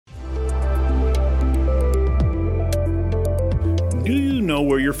Do you know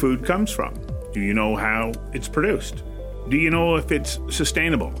where your food comes from? Do you know how it's produced? Do you know if it's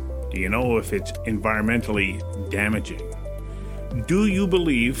sustainable? Do you know if it's environmentally damaging? Do you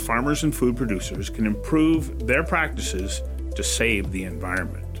believe farmers and food producers can improve their practices to save the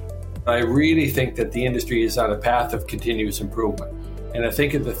environment? I really think that the industry is on a path of continuous improvement. And I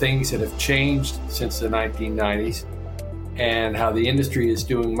think of the things that have changed since the 1990s and how the industry is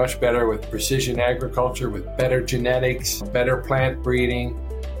doing much better with precision agriculture, with better genetics, better plant breeding,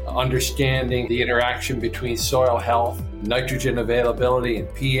 understanding the interaction between soil health, nitrogen availability,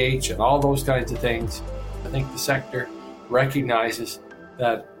 and pH, and all those kinds of things. I think the sector recognizes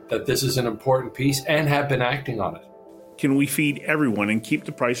that this is an important piece and have been acting on it. Can we feed everyone and keep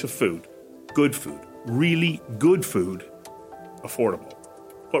the price of food, good food, really good food, affordable?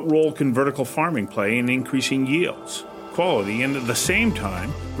 What role can vertical farming play in increasing yields, quality, and at the same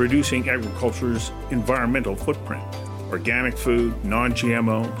time reducing agriculture's environmental footprint? Organic food,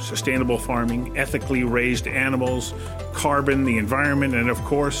 non-GMO, sustainable farming, ethically raised animals, carbon, the environment, and of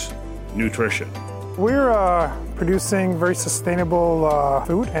course, nutrition. We're producing very sustainable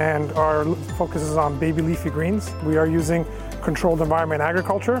food, and our focus is on baby leafy greens. We are using controlled environment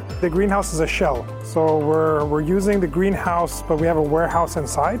agriculture. The greenhouse is a shell, so we're using the greenhouse, but we have a warehouse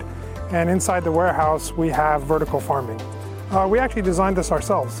inside, and inside the warehouse we have vertical farming. We actually designed this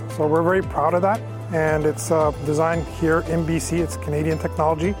ourselves, so we're very proud of that. And it's designed here in BC. It's Canadian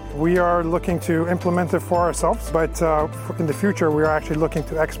technology. We are looking to implement it for ourselves, but in the future, we are actually looking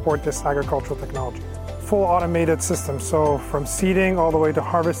to export this agricultural technology. Full automated system, so from seeding all the way to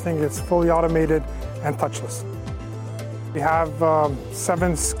harvesting, it's fully automated and touchless. We have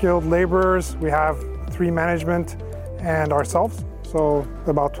 7 skilled laborers, we have 3 management, and ourselves, so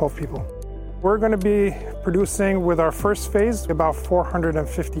about 12 people. We're going to be producing, with our first phase, about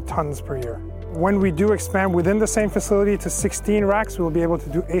 450 tons per year. When we do expand within the same facility to 16 racks, we'll be able to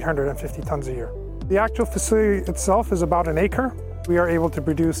do 850 tons a year. The actual facility itself is about an acre. We are able to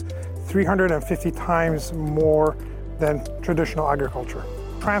produce 350 times more than traditional agriculture.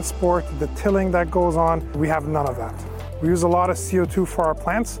 Transport, the tilling that goes on, we have none of that. We use a lot of CO2 for our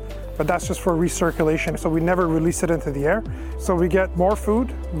plants, but that's just for recirculation, so we never release it into the air. So we get more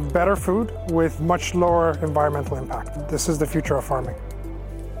food, better food, with much lower environmental impact. This is the future of farming.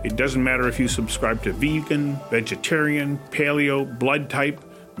 It doesn't matter if you subscribe to vegan, vegetarian, paleo, blood type,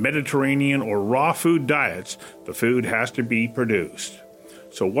 Mediterranean, or raw food diets, the food has to be produced.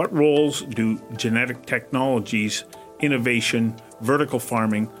 So what roles do genetic technologies, innovation, vertical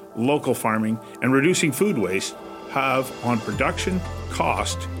farming, local farming, and reducing food waste have on production,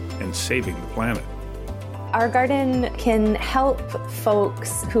 cost, and saving the planet? Our garden can help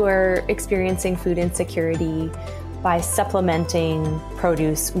folks who are experiencing food insecurity by supplementing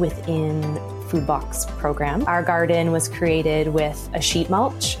produce within Food Box program. Our garden was created with a sheet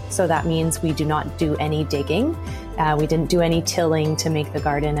mulch, so that means we do not do any digging. We didn't do any tilling to make the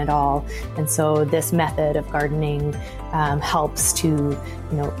garden at all. And so this method of gardening helps to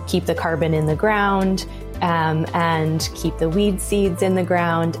keep the carbon in the ground and keep the weed seeds in the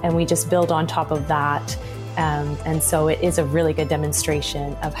ground, and we just build on top of that. And so it is a really good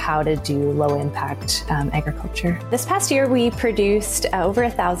demonstration of how to do low-impact agriculture. This past year, we produced over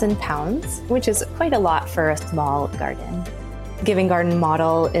 1,000 pounds, which is quite a lot for a small garden. Giving Garden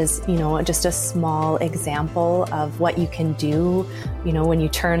model is, just a small example of what you can do, when you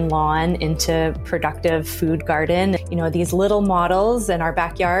turn lawn into productive food garden. These little models in our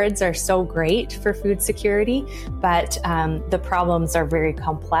backyards are so great for food security, but the problems are very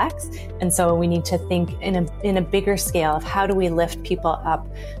complex. And so we need to think in a bigger scale of how do we lift people up,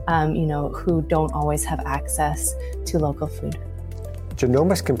 who don't always have access to local food.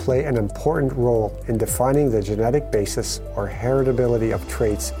 Genomics can play an important role in defining the genetic basis or heritability of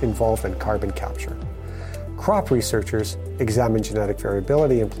traits involved in carbon capture. Crop researchers examine genetic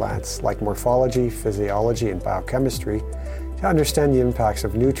variability in plants like morphology, physiology, and biochemistry to understand the impacts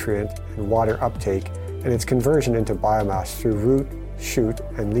of nutrient and water uptake and its conversion into biomass through root, shoot,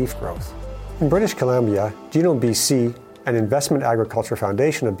 and leaf growth. In British Columbia, Genome BC and Investment Agriculture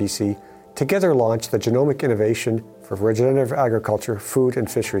Foundation of BC together launched the Genomic Innovation for Regenerative Agriculture, Food and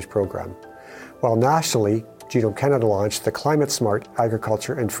Fisheries program, while nationally, Genome Canada launched the Climate Smart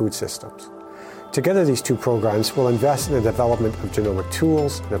Agriculture and Food Systems. Together, these two programs will invest in the development of genomic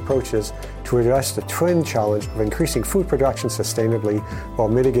tools and approaches to address the twin challenge of increasing food production sustainably while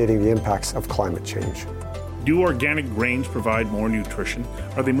mitigating the impacts of climate change. Do organic grains provide more nutrition?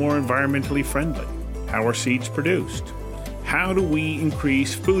 Are they more environmentally friendly? How are seeds produced? How do we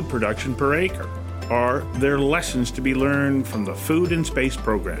increase food production per acre? Are there lessons to be learned from the Food and Space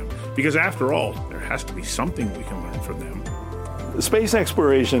program? Because after all, there has to be something we can learn from them. Space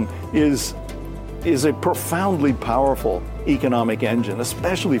exploration is a profoundly powerful economic engine,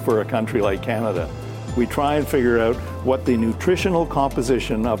 especially for a country like Canada. We try and figure out what the nutritional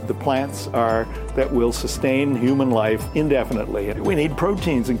composition of the plants are that will sustain human life indefinitely. We need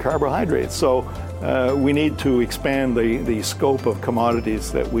proteins and carbohydrates, so we need to expand the scope of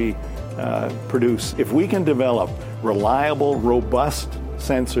commodities that we produce. If we can develop reliable, robust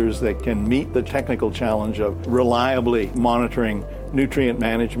sensors that can meet the technical challenge of reliably monitoring nutrient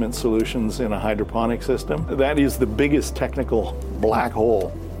management solutions in a hydroponic system, that is the biggest technical black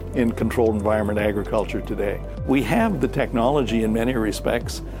hole in controlled environment agriculture today. We have the technology in many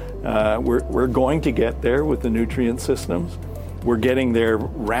respects. We're going to get there with the nutrient systems. We're getting there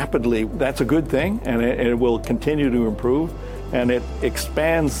rapidly. That's a good thing, and it will continue to improve. And it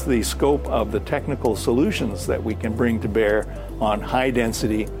expands the scope of the technical solutions that we can bring to bear on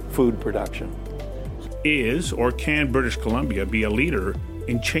high-density food production. Is or can British Columbia be a leader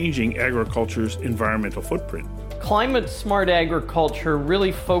in changing agriculture's environmental footprint? Climate-smart agriculture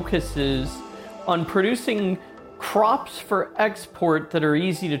really focuses on producing crops for export that are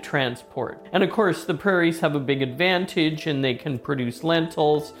easy to transport. And of course, the prairies have a big advantage, and they can produce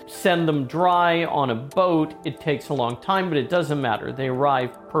lentils, send them dry on a boat. It takes a long time, but it doesn't matter. They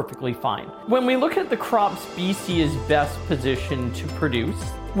arrive perfectly fine. When we look at the crops BC is best positioned to produce,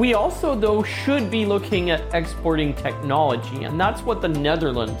 we also, though, should be looking at exporting technology, and that's what the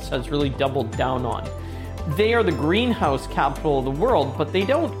Netherlands has really doubled down on. They are the greenhouse capital of the world, but they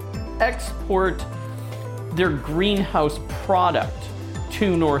don't export their greenhouse product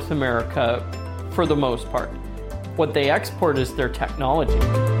to North America for the most part. What they export is their technology.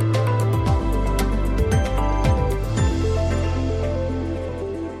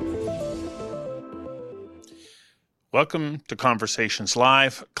 Welcome to Conversations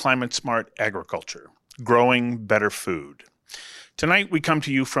Live, Climate Smart Agriculture, Growing Better Food. Tonight we come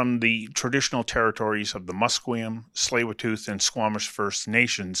to you from the traditional territories of the Musqueam, Tsleil-Waututh, and Squamish First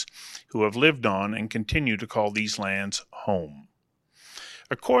Nations, who have lived on and continue to call these lands home.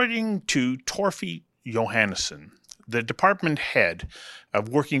 According to Torfi Johannesson, the department head of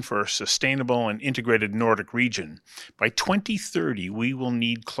Working for a Sustainable and Integrated Nordic Region, by 2030 we will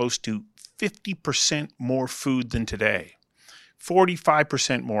need close to 50% more food than today,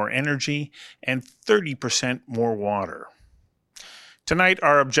 45% more energy, and 30% more water. Tonight,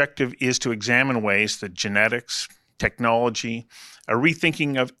 our objective is to examine ways that genetics, technology, a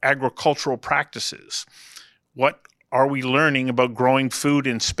rethinking of agricultural practices. What are we learning about growing food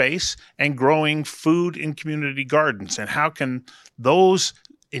in space and growing food in community gardens? And how can those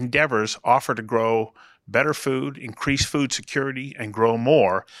endeavors offer to grow better food, increase food security, and grow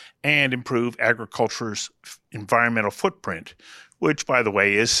more, and improve agriculture's environmental footprint, which, by the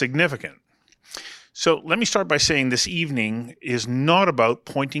way, is significant? So let me start by saying this evening is not about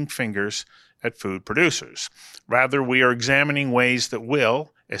pointing fingers at food producers. Rather, we are examining ways that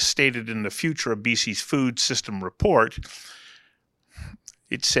will, as stated in the Future of BC's Food System report,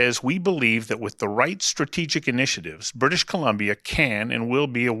 it says, we believe that with the right strategic initiatives, British Columbia can and will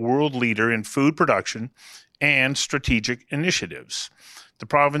be a world leader in food production and strategic initiatives. The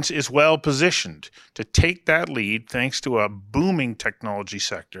province is well positioned to take that lead thanks to a booming technology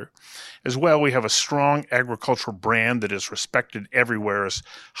sector. As well, we have a strong agricultural brand that is respected everywhere as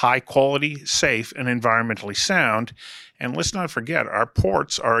high quality, safe, and environmentally sound. And let's not forget, our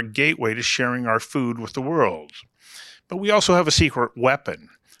ports are a gateway to sharing our food with the world. But we also have a secret weapon,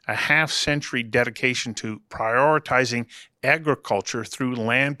 a half-century dedication to prioritizing agriculture through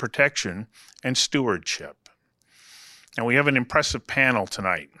land protection and stewardship. And we have an impressive panel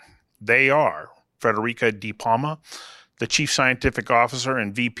tonight. They are Frederica De Palma, the Chief Scientific Officer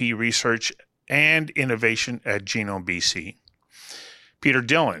and VP Research and Innovation at Genome BC. Peter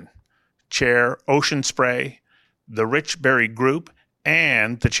Dillon, Chair Ocean Spray, the Rich Berry Group,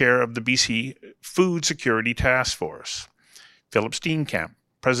 and the Chair of the BC Food Security Task Force. Philip Steenkamp,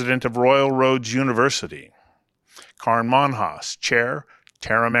 President of Royal Roads University. Karin Monhaus, Chair,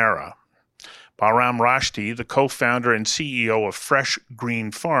 Terramera. Bahram Rashdi, the co-founder and CEO of Fresh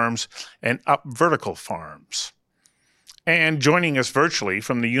Green Farms and Up Vertical Farms. And joining us virtually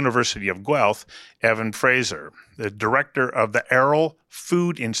from the University of Guelph, Evan Fraser, the director of the Errol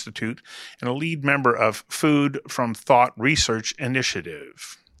Food Institute and a lead member of Food from Thought Research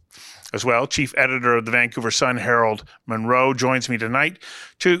Initiative. As well, chief editor of the Vancouver Sun Herald, Monroe, joins me tonight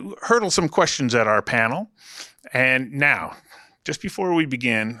to hurdle some questions at our panel. And now, just before we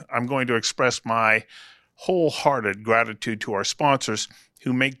begin, I'm going to express my wholehearted gratitude to our sponsors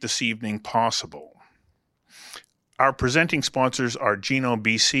who make this evening possible. Our presenting sponsors are Genome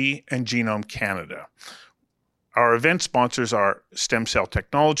BC and Genome Canada. Our event sponsors are Stem Cell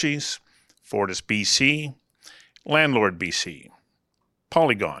Technologies, Fortis BC, Landlord BC,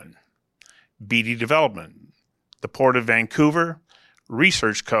 Polygon, BD Development, the Port of Vancouver,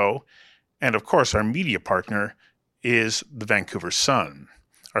 Research Co., and of course our media partner is the Vancouver Sun.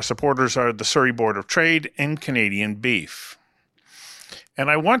 Our supporters are the Surrey Board of Trade and Canadian Beef. And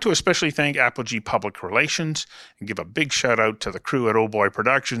I want to especially thank Apogee Public Relations and give a big shout out to the crew at Oh Boy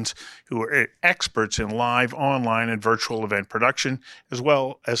Productions, who are experts in live, online, and virtual event production, as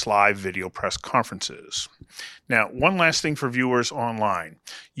well as live video press conferences. Now, one last thing for viewers online.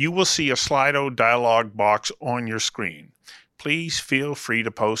 You will see a Slido dialog box on your screen. Please feel free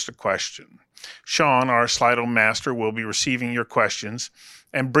to post a question. Sean, our Slido master, will be receiving your questions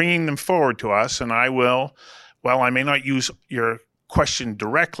and bringing them forward to us, and I will, while I may not use your question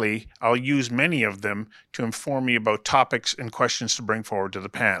directly, I'll use many of them to inform me about topics and questions to bring forward to the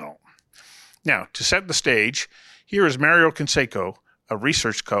panel. Now, to set the stage, here is Mario Canseco of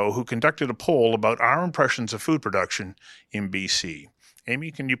Research Co., who conducted a poll about our impressions of food production in BC.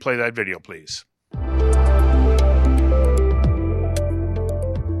 Amy, can you play that video, please?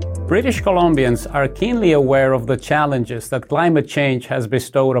 British Columbians are keenly aware of the challenges that climate change has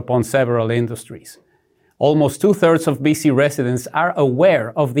bestowed upon several industries. Almost 2/3 of BC residents are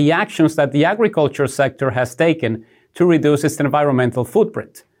aware of the actions that the agriculture sector has taken to reduce its environmental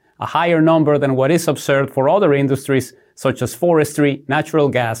footprint, a higher number than what is observed for other industries such as forestry, natural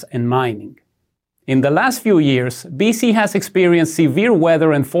gas, and mining. In the last few years, BC has experienced severe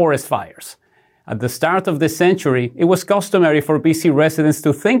weather and forest fires. At the start of this century, it was customary for BC residents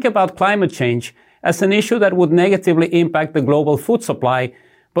to think about climate change as an issue that would negatively impact the global food supply,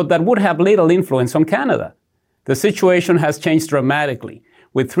 but that would have little influence on Canada. The situation has changed dramatically,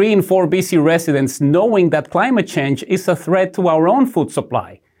 with 3 in 4 BC residents knowing that climate change is a threat to our own food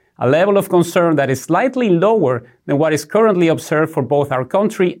supply, a level of concern that is slightly lower than what is currently observed for both our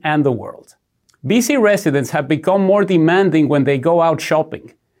country and the world. BC residents have become more demanding when they go out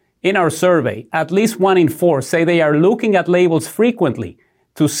shopping. In our survey, at least 1 in 4 say they are looking at labels frequently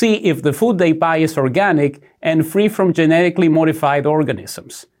to see if the food they buy is organic and free from genetically modified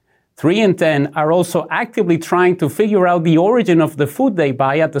organisms. 3 in 10 are also actively trying to figure out the origin of the food they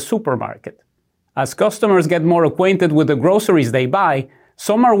buy at the supermarket. As customers get more acquainted with the groceries they buy,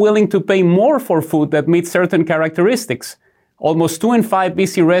 some are willing to pay more for food that meets certain characteristics. Almost 2 in 5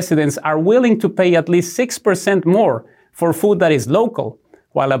 BC residents are willing to pay at least 6% more for food that is local,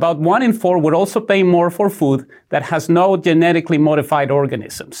 while about 1 in 4 would also pay more for food that has no genetically modified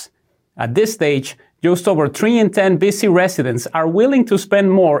organisms. At this stage, just over 3 in 10 BC residents are willing to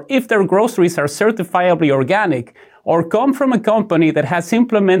spend more if their groceries are certifiably organic or come from a company that has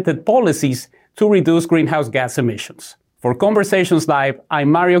implemented policies to reduce greenhouse gas emissions. For Conversations Live,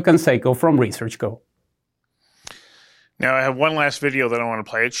 I'm Mario Canseco from Research Co. Now, I have one last video that I want to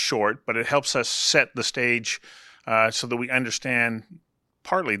play. It's short, but it helps us set the stage so that we understand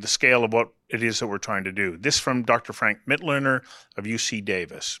partly the scale of what it is that we're trying to do. This from Dr. Frank Mitloehner of UC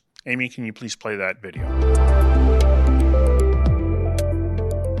Davis. Amy, can you please play that video?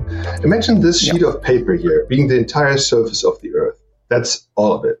 Imagine this sheet of paper here being the entire surface of the Earth. That's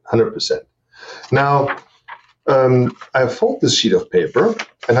all of it, 100%. Now, I fold this sheet of paper,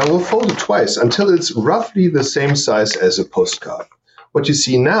 and I will fold it twice until it's roughly the same size as a postcard. What you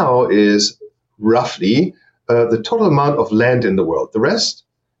see now is roughly the total amount of land in the world. The rest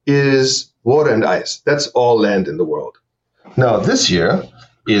is water and ice. That's all land in the world. Now, this here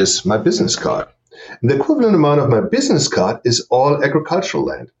is my business card. And the equivalent amount of my business card is all agricultural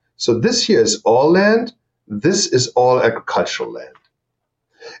land. So this here is all land. This is all agricultural land.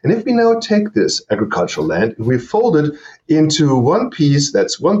 And if we now take this agricultural land and we fold it into one piece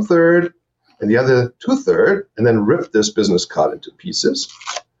that's 1/3 and the other 2/3, and then rip this business card into pieces,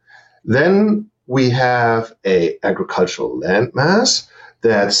 then we have a agricultural land mass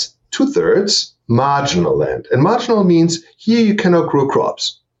that's 2/3 marginal land. And marginal means here you cannot grow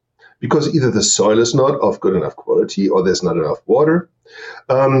crops because either the soil is not of good enough quality or there's not enough water.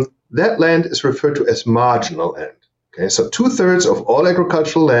 That land is referred to as marginal land. Okay, so 2/3 of all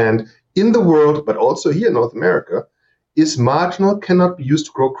agricultural land in the world, but also here in North America, is marginal, cannot be used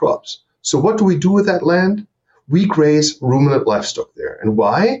to grow crops. So what do we do with that land? We graze ruminant livestock there. And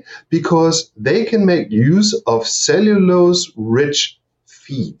why? Because they can make use of cellulose-rich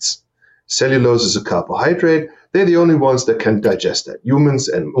feeds. Cellulose is a carbohydrate. They're the only ones that can digest that. Humans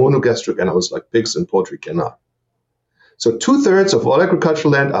and monogastric animals like pigs and poultry cannot. So 2/3 of all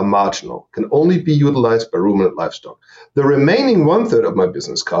agricultural land are marginal, can only be utilized by ruminant livestock. The remaining 1/3 of my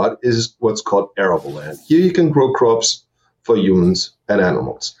business card is what's called arable land. Here you can grow crops for humans and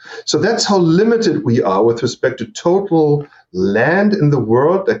animals. So that's how limited we are with respect to total land in the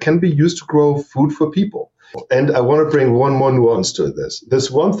world that can be used to grow food for people. And I want to bring one more nuance to this. This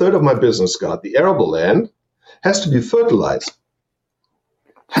 1/3 of my business, Scott, the arable land, has to be fertilized.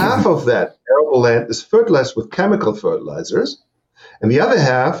 Half of that arable land is fertilized with chemical fertilizers, and the other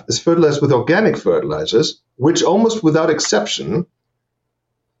half is fertilized with organic fertilizers, which almost without exception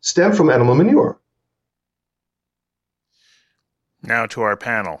stem from animal manure. Now to our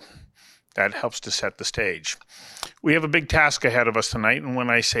panel. That helps to set the stage. We have a big task ahead of us tonight, and when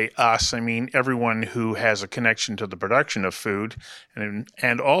I say us, I mean everyone who has a connection to the production of food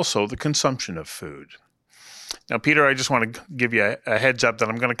and also the consumption of food. Now, Peter, I just want to give you a heads up that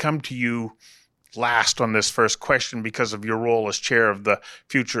I'm going to come to you last on this first question because of your role as chair of the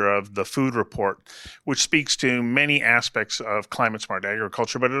Future of the Food Report, which speaks to many aspects of climate smart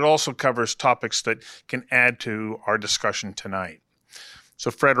agriculture, but it also covers topics that can add to our discussion tonight. So,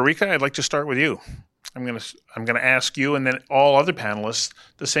 Frederica, I'd like to start with you. I'm going to ask you and then all other panelists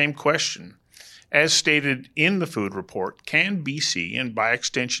the same question. As stated in the food report, can BC and by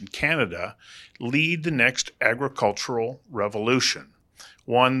extension Canada lead the next agricultural revolution,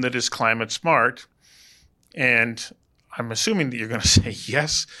 one that is climate smart? And I'm assuming that you're going to say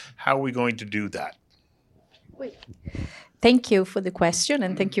yes. How are we going to do that? Thank you for the question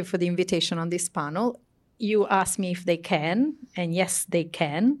and thank you for the invitation on this panel. You asked me if they can, and yes, they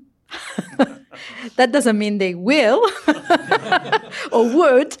can. That doesn't mean they will or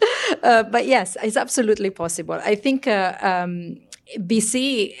would, but yes, it's absolutely possible. I think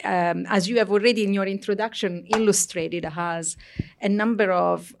BC, as you have already in your introduction illustrated, has a number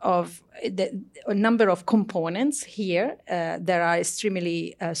of components here that are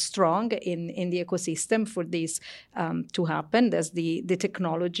extremely strong in the ecosystem for this to happen. There's the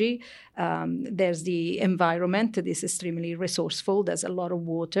technology, there's the environment that is extremely resourceful. There's a lot of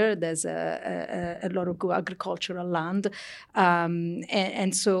water. There's a lot of agricultural land, and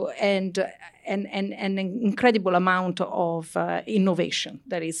an incredible amount of innovation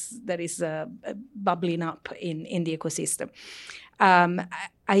that is bubbling up in the ecosystem.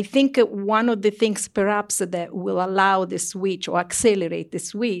 I think one of the things perhaps that will allow the switch or accelerate the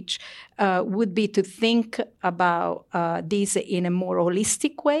switch would be to think about this in a more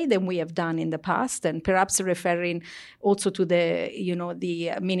holistic way than we have done in the past, and perhaps referring also to the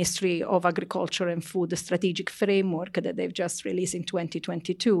Ministry of Agriculture and Food strategic framework that they've just released in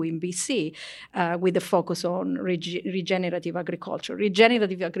 2022 in BC, with a focus on regenerative agriculture.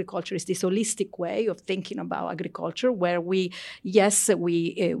 Regenerative agriculture is this holistic way of thinking about agriculture, where we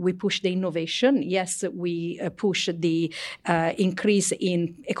push the innovation. Yes, we push the increase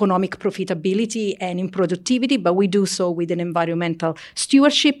in economic profitability and in productivity, but we do so with an environmental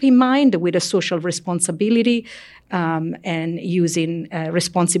stewardship in mind, with a social responsibility, and using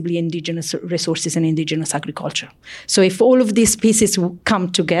responsibly indigenous resources and indigenous agriculture. So if all of these pieces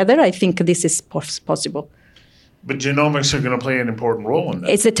come together, I think this is possible. But genomics are going to play an important role in that.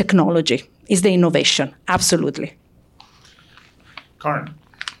 It's the technology, it's the innovation, absolutely. Karin,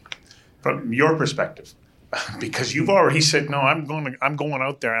 from your perspective, because you've already said, no, I'm going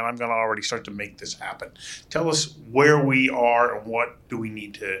out there and I'm going to already start to make this happen. Tell us where we are and what do we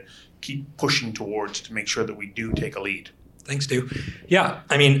need to keep pushing towards to make sure that we do take a lead. Thanks, Stu. Yeah,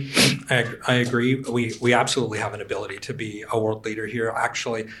 I mean, I agree. We absolutely have an ability to be a world leader here.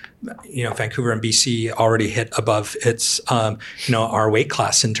 Actually, Vancouver and BC already hit above its, our weight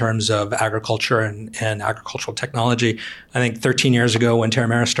class in terms of agriculture and agricultural technology. I think 13 years ago when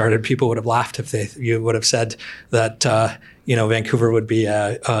Terramera started, people would have laughed if you would have said that, Vancouver would be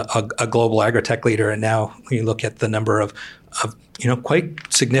a global agri-tech leader. And now when you look at the number of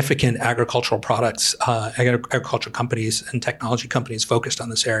quite significant agricultural products, agricultural companies and technology companies focused on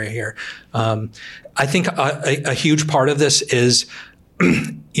this area here. I think a huge part of this is,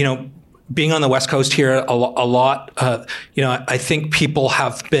 being on the West Coast here a lot, I think people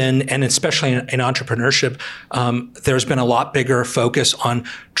have been, and especially in entrepreneurship, there's been a lot bigger focus on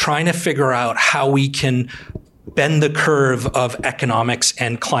trying to figure out how we can bend the curve of economics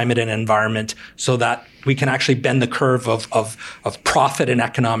and climate and environment so that we can actually bend the curve of profit and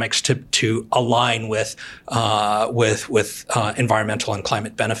economics to align with environmental and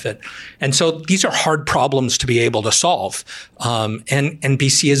climate benefit. And so these are hard problems to be able to solve. And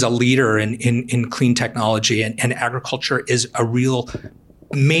BC is a leader in clean technology, and agriculture is a real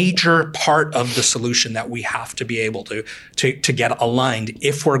major part of the solution that we have to be able to get aligned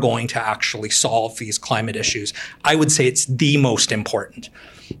if we're going to actually solve these climate issues. I would say it's the most important.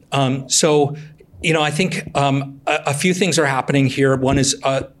 So I think a few things are happening here. One is,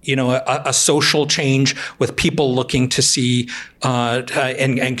 a social change with people looking to see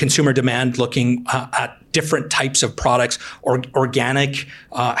and consumer demand looking at different types of products. Organic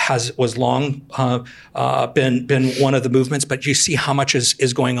was long been one of the movements, but you see how much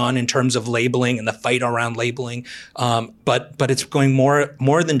is going on in terms of labeling and the fight around labeling. But it's going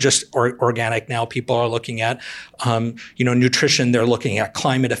more than just organic now. People are looking at nutrition. They're looking at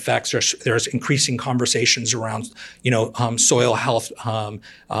climate effects. There's increasing conversations around soil health,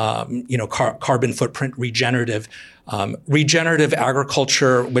 carbon footprint, regenerative. Regenerative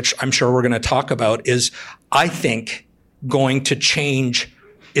agriculture, which I'm sure we're going to talk about, is, I think, going to change,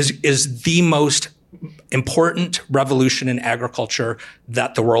 is the most important revolution in agriculture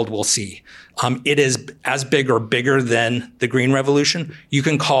that the world will see. It is as big or bigger than the Green Revolution. You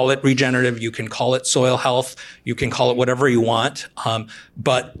can call it regenerative, you can call it soil health, you can call it whatever you want.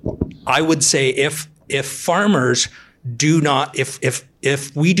 But I would say if farmers do not,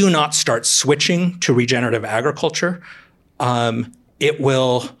 if we do not start switching to regenerative agriculture, it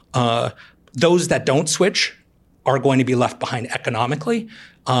will, those that don't switch are going to be left behind economically.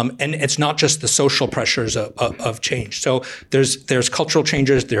 And it's not just the social pressures of change. So there's cultural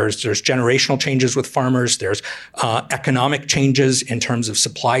changes, there's generational changes with farmers, there's economic changes in terms of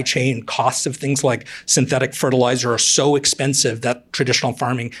supply chain. Costs of things like synthetic fertilizer are so expensive that traditional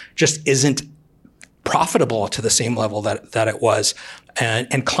farming just isn't profitable to the same level that it was.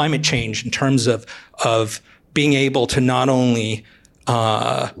 And climate change in terms of being able to not only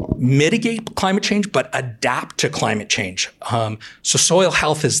mitigate climate change, but adapt to climate change. So soil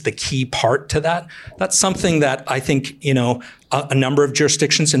health is the key part to that. That's something that I think, a number of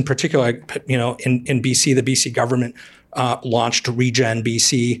jurisdictions, in particular, in BC, the BC government launched Regen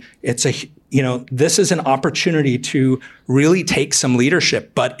BC. It's this is an opportunity to really take some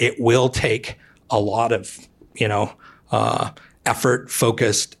leadership, but it will take a lot of, effort,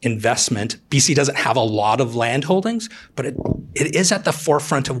 focused investment. BC doesn't have a lot of land holdings, but it is at the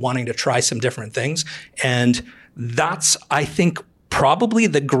forefront of wanting to try some different things. And that's, I think, probably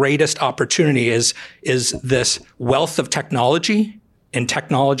the greatest opportunity is this wealth of technology and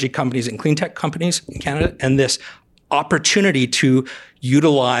technology companies and clean tech companies in Canada, and this opportunity to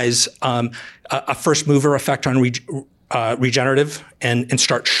utilize a first mover effect on regenerative and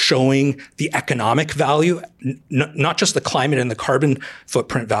start showing the economic value, not just the climate and the carbon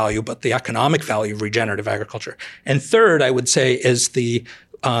footprint value, but the economic value of regenerative agriculture. And third, I would say, is the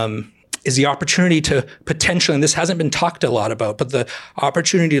opportunity to potentially, and this hasn't been talked a lot about, but the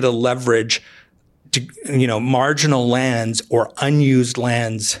opportunity to leverage marginal lands or unused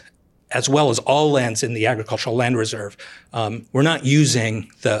lands, as well as all lands in the agricultural land reserve. We're not using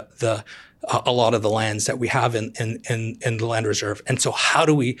a lot of the lands that we have in the land reserve. And so how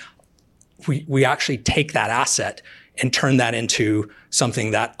do we actually take that asset and turn that into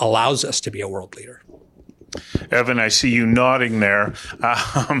something that allows us to be a world leader? Evan, I see you nodding there.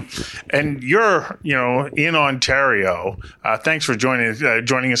 And you're, in Ontario. Thanks for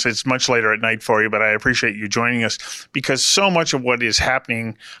joining us. It's much later at night for you, but I appreciate you joining us, because so much of what is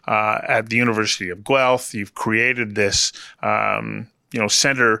happening at the University of Guelph, you've created this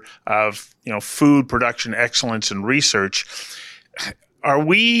center of, food production excellence and research. Are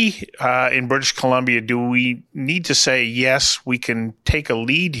we in British Columbia, do we need to say, yes, we can take a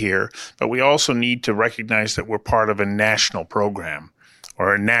lead here, but we also need to recognize that we're part of a national program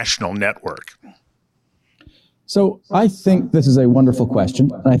or a national network? So I think this is a wonderful question,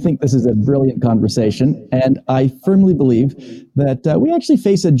 and I think this is a brilliant conversation, and I firmly believe that we actually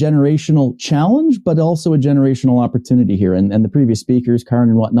face a generational challenge, but also a generational opportunity here. And the previous speakers, Karen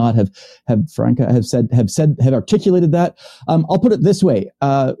and whatnot, have articulated that. I'll put it this way: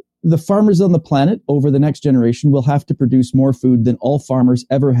 the farmers on the planet over the next generation will have to produce more food than all farmers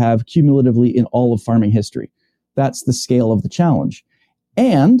ever have cumulatively in all of farming history. That's the scale of the challenge,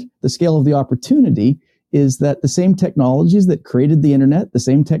 and the scale of the opportunity is that the same technologies that created the internet, the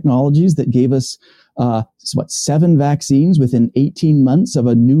same technologies that gave us 7 vaccines within 18 months of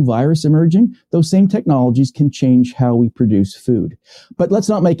a new virus emerging, those same technologies can change how we produce food. But let's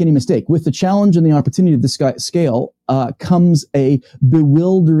not make any mistake. With the challenge and the opportunity of this scale comes a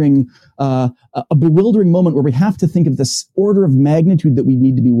bewildering moment where we have to think of this order of magnitude that we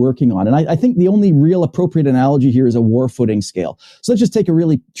need to be working on. And I think the only real appropriate analogy here is a war footing scale. So let's just take a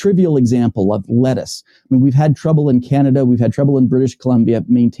really trivial example of lettuce. I mean, we've had trouble in Canada, we've had trouble in British Columbia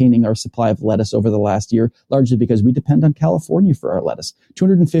maintaining our supply of lettuce over the last year, largely because we depend on California for our lettuce.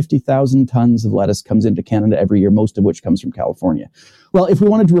 250,000 tons of lettuce comes into Canada every year, most of which comes from California. Well, if we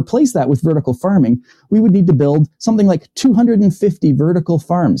wanted to replace that with vertical farming, we would need to build something like 250 vertical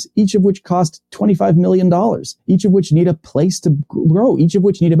farms, each of which cost $25 million, each of which need a place to grow, each of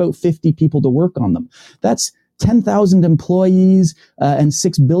which need about 50 people to work on them. That's 10,000 employees and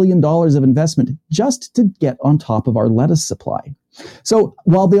 $6 billion of investment just to get on top of our lettuce supply. So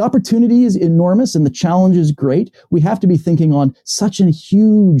while the opportunity is enormous and the challenge is great, we have to be thinking on such a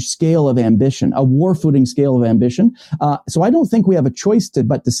huge scale of ambition, a war-footing scale of ambition. So I don't think we have a choice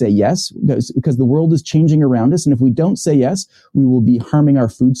but to say yes, because the world is changing around us. And if we don't say yes, we will be harming our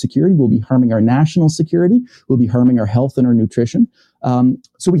food security, we'll be harming our national security, we'll be harming our health and our nutrition.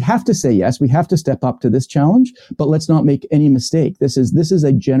 So we have to say yes. We have to step up to this challenge, but let's not make any mistake. This is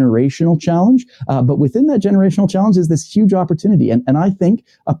a generational challenge. But within that generational challenge is this huge opportunity. And I think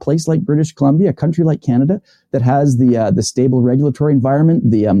a place like British Columbia, a country like Canada that has the stable regulatory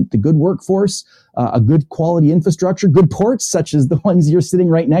environment, the good workforce, a good quality infrastructure, good ports, such as the ones you're sitting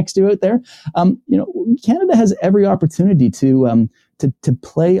right next to out there. Canada has every opportunity to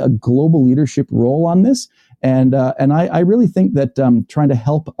play a global leadership role on this. And I really think that trying to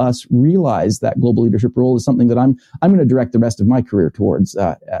help us realize that global leadership role is something that I'm going to direct the rest of my career towards.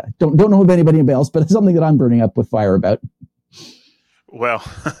 Don't know of anybody else, but it's something that I'm burning up with fire about. Well,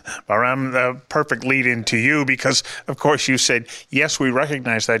 Bahram, the perfect lead into you, because of course you said, yes, we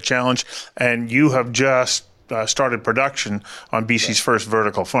recognize that challenge, and you have just started production on BC's first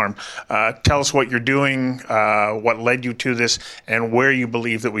vertical farm. Tell us what you're doing, what led you to this, and where you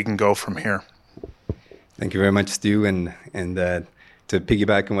believe that we can go from here. Thank you very much, Stu. And to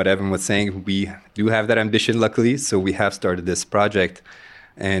piggyback on what Evan was saying, we do have that ambition, luckily. So we have started this project.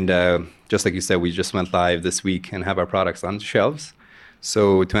 And just like you said, we just went live this week and have our products on the shelves.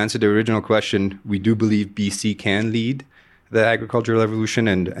 So to answer the original question, we do believe BC can lead the agricultural revolution,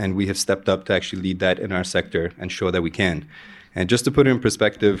 and we have stepped up to actually lead that in our sector and show that we can. And just to put it in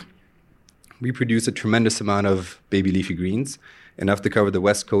perspective, we produce a tremendous amount of baby leafy greens, enough to cover the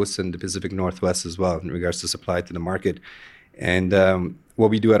West Coast and the Pacific Northwest as well in regards to supply to the market. And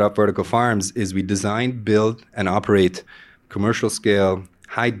what we do at Up Vertical Farms is we design, build, and operate commercial scale,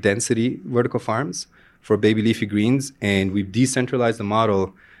 high density vertical farms for baby leafy greens. And we've decentralized the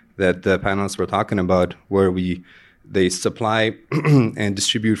model that the panelists were talking about, where they supply and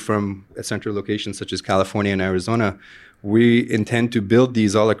distribute from a central location such as California and Arizona. We intend to build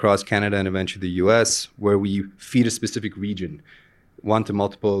these all across Canada and eventually the US, where we feed a specific region, one to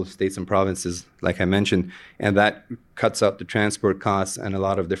multiple states and provinces, like I mentioned, and that cuts out the transport costs and a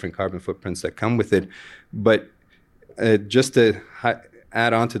lot of different carbon footprints that come with it. But just to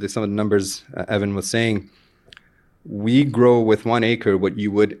add on to some of the numbers Evan was saying, we grow with 1 acre what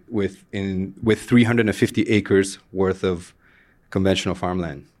you would with 350 acres worth of conventional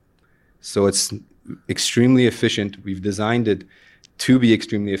farmland. So it's extremely efficient. We've designed it to be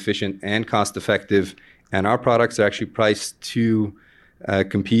extremely efficient and cost effective, and our products are actually priced to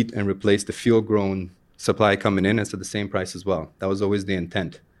compete and replace the field-grown supply coming in. It's at the same price as well. That was always the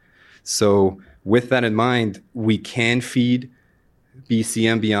intent. So with that in mind, we can feed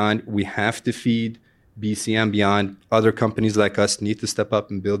BC and beyond. We have to feed BC and beyond. Other companies like us need to step up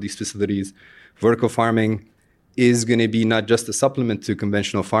and build these facilities. Vertical farming is going to be not just a supplement to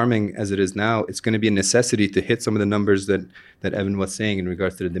conventional farming as it is now. It's going to be a necessity to hit some of the numbers that Evan was saying in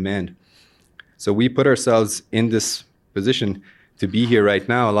regards to the demand. So we put ourselves in this position to be here right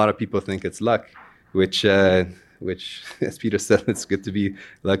now. A lot of people think it's luck, which as Peter said, it's good to be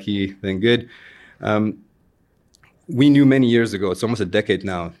lucky than good. We knew many years ago, it's almost a decade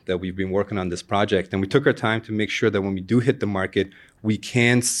now, that we've been working on this project, and we took our time to make sure that when we do hit the market, we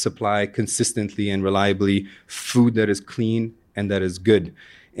can supply consistently and reliably food that is clean and that is good.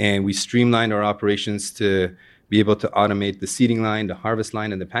 And we streamlined our operations to be able to automate the seeding line, the harvest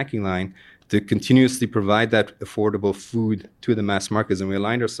line, and the packing line to continuously provide that affordable food to the mass markets. And we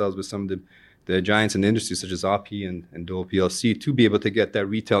aligned ourselves with some of the giants in the industry, such as Oppy and Dole PLC, to be able to get that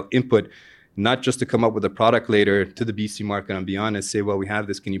retail input, not just to come up with a product later to the BC market and beyond and say, well, we have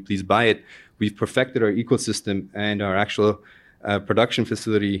this, can you please buy it? We've perfected our ecosystem and our actual production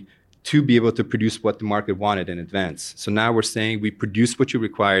facility to be able to produce what the market wanted in advance. So now we're saying we produce what you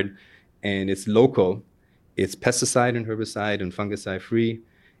required, and it's local, it's pesticide and herbicide and fungicide free,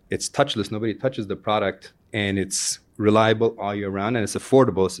 it's touchless, nobody touches the product, and it's reliable all year round, and it's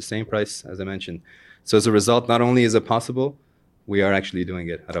affordable. It's the same price as I mentioned. So as a result, not only is it possible, we are actually doing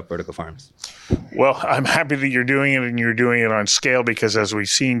it at Up Vertical Farms. Well, I'm happy that you're doing it, and you're doing it on scale, because as we've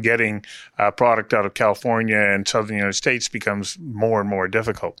seen, getting product out of California and southern United States becomes more and more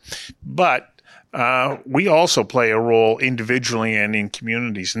difficult. But we also play a role individually and in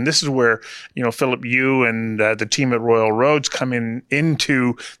communities. And this is where, Philip, you and the team at Royal Roads come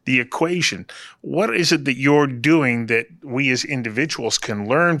into the equation. What is it that you're doing that we as individuals can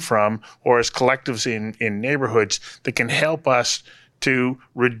learn from, or as collectives in neighborhoods, that can help us to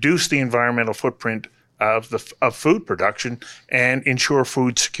reduce the environmental footprint of food production and ensure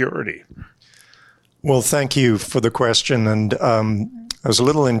food security? Well, thank you for the question. And I was a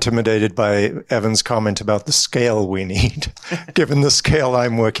little intimidated by Evan's comment about the scale we need, given the scale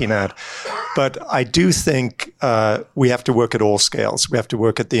I'm working at. But I do think we have to work at all scales. We have to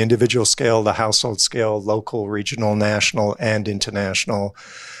work at the individual scale, the household scale, local, regional, national, and international.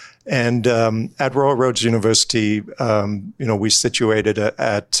 And at Royal Roads University, we situated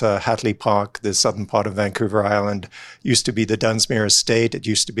at Hatley Park, the southern part of Vancouver Island. Used to be the Dunsmuir Estate. It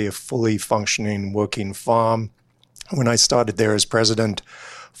used to be a fully functioning working farm. When I started there as president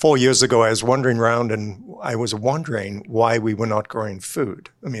 4 years ago, I was wandering around and I was wondering why we were not growing food.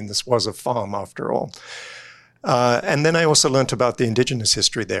 I mean, this was a farm after all. And then I also learned about the Indigenous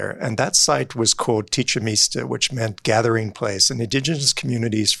history there. And that site was called Teachemista, which meant gathering place. And Indigenous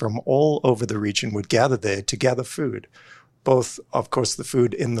communities from all over the region would gather there to gather food. Both, of course, the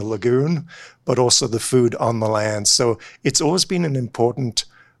food in the lagoon, but also the food on the land. So it's always been an important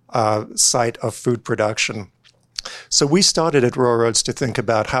site of food production. So we started at Royal Roads to think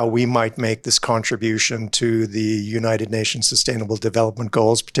about how we might make this contribution to the United Nations Sustainable Development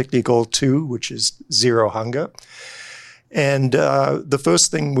Goals, particularly Goal 2, which is zero hunger. And the first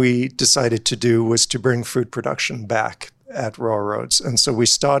thing we decided to do was to bring food production back at Royal Roads. And so we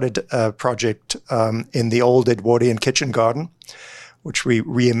started a project in the old Edwardian kitchen garden, which we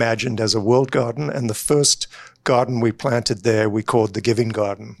reimagined as a world garden. And the first garden we planted there, we called the Giving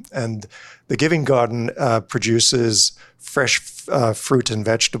Garden. And the Giving Garden produces fresh fruit and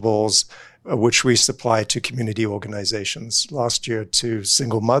vegetables, which we supply to community organizations. Last year to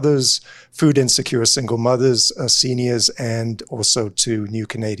single mothers, food insecure single mothers, seniors, and also to new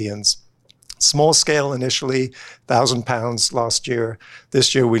Canadians. Small scale initially, 1,000 pounds last year.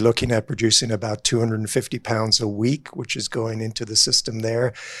 This year, we're looking at producing about 250 pounds a week, which is going into the system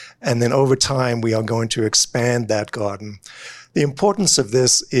there. And then over time, we are going to expand that garden. The importance of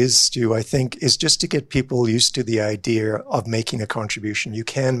this is just to get people used to the idea of making a contribution. You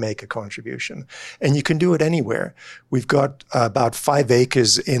can make a contribution, and you can do it anywhere. We've got about 5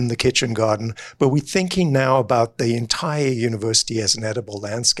 acres in the kitchen garden, but we're thinking now about the entire university as an edible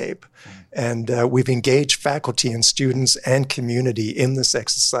landscape. And we've engaged faculty and students and community in this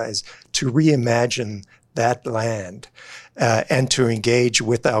exercise to reimagine that land and to engage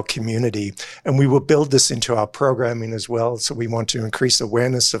with our community. And we will build this into our programming as well. So we want to increase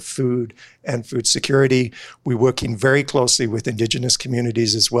awareness of food and food security. We're working very closely with Indigenous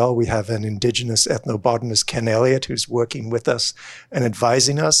communities as well. We have an Indigenous ethnobotanist, Ken Elliott, who's working with us and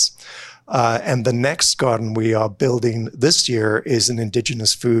advising us. And the next garden we are building this year is an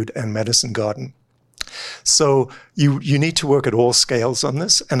Indigenous food and medicine garden. So you need to work at all scales on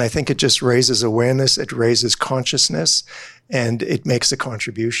this. And I think it just raises awareness, it raises consciousness, and it makes a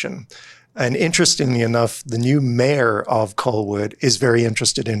contribution. And interestingly enough, the new mayor of Colwood is very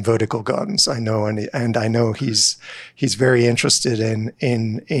interested in vertical gardens. I know, and I know he's very interested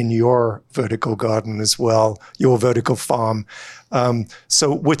in your vertical garden as well, your vertical farm.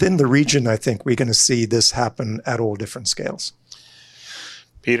 So within the region, I think we're going to see this happen at all different scales.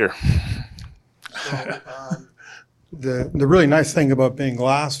 Peter. So, the really nice thing about being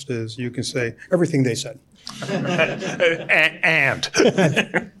last is you can say everything they said. and.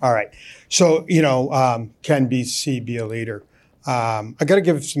 All right. So, can BC be a leader? I got to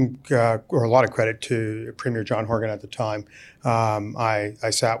give a lot of credit to Premier John Horgan at the time. I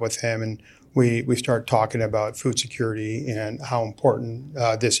sat with him and we started talking about food security and how important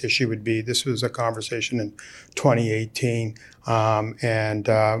this issue would be. This was a conversation in 2018.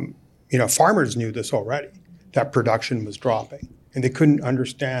 Farmers knew this already, that production was dropping. And they couldn't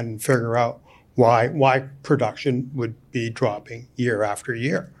understand and figure out why production would be dropping year after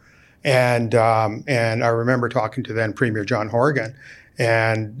year. And I remember talking to then Premier John Horgan,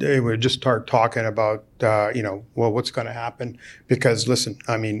 and they would just start talking about, what's going to happen? Because listen,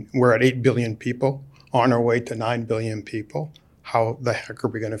 we're at 8 billion people on our way to 9 billion people. How the heck are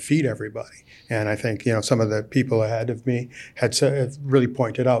we going to feed everybody? And I think, some of the people ahead of me have really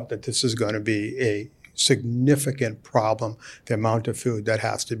pointed out that this is going to be a significant problem, the amount of food that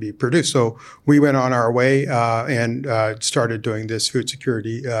has to be produced. So we went on our way and started doing this food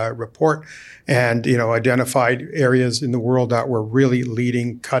security report, and identified areas in the world that were really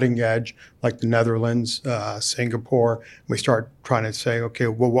leading, cutting edge, like the Netherlands, Singapore. We start trying to say, okay,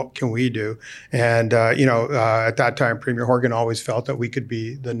 well, what can we do? And at that time, Premier Horgan always felt that we could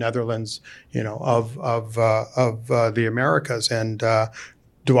be the Netherlands, of the Americas. And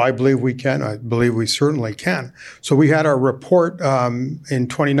do I believe we can? I believe we certainly can. So we had our report in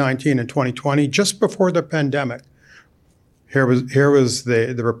 2019 and 2020, just before the pandemic. Here was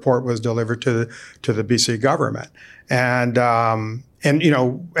the report was delivered to the BC government, and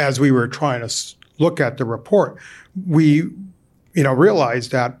as we were trying to look at the report, we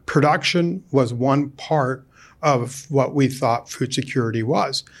realized that production was one part of what we thought food security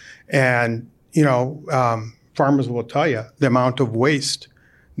was, and farmers will tell you the amount of waste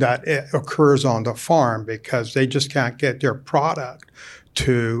that occurs on the farm because they just can't get their product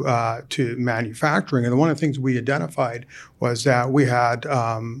to manufacturing. And one of the things we identified was that we had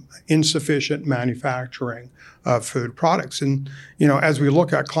insufficient manufacturing of food products. And, as we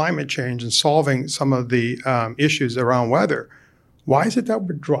look at climate change and solving some of the issues around weather, why is it that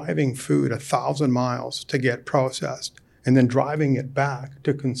we're driving food 1,000 miles to get processed and then driving it back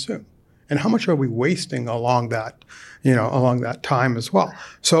to consume? And how much are we wasting along that time as well?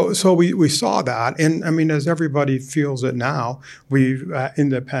 So we saw that, and I mean, as everybody feels it now, we in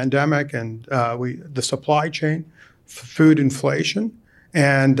the pandemic and the supply chain, food inflation,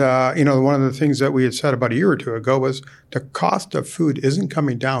 and one of the things that we had said about a year or two ago was the cost of food isn't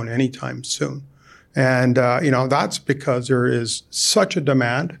coming down anytime soon, and that's because there is such a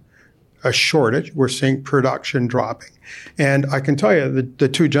demand, a shortage. We're seeing production dropping. And I can tell you, the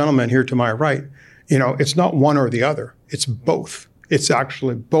two gentlemen here to my right, it's not one or the other. It's both. It's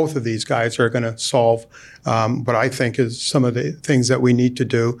actually both of these guys are going to solve what I think is some of the things that we need to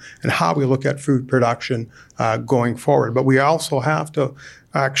do and how we look at food production going forward. But we also have to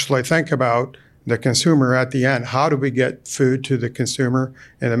actually think about the consumer at the end. How do we get food to the consumer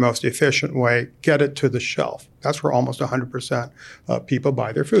in the most efficient way, get it to the shelf? That's where almost 100% of people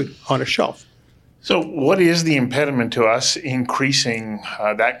buy their food, on a shelf. So what is the impediment to us increasing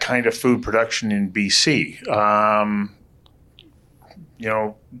that kind of food production in BC?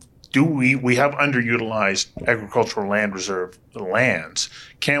 Do we have underutilized agricultural land reserve lands?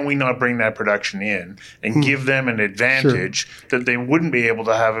 Can we not bring that production in and give them an advantage that they wouldn't be able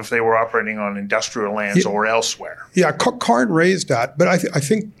to have if they were operating on industrial lands or elsewhere? Yeah, Card raised that, but I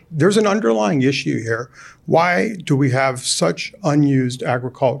think there's an underlying issue here. Why do we have such unused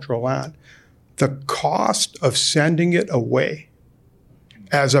agricultural land? The cost of sending it away,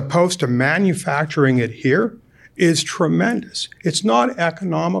 as opposed to manufacturing it here, is tremendous. It's not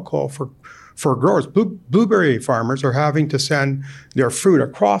economical for growers. Blueberry farmers are having to send their fruit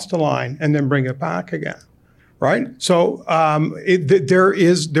across the line and then bring it back again, right? So there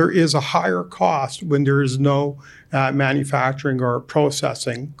is a higher cost when there is no manufacturing or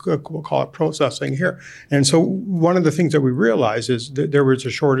processing. We'll call it processing here. And so one of the things that we realized is that there was a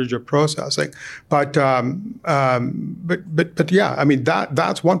shortage of processing. But yeah, I mean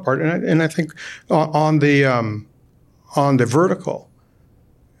that's one part. And I think on the vertical,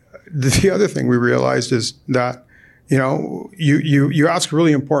 the other thing we realized is that you ask a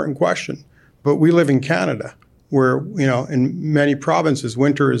really important question, but we live in Canada, where in many provinces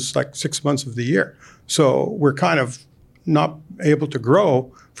winter is like 6 months of the year. So we're kind of not able to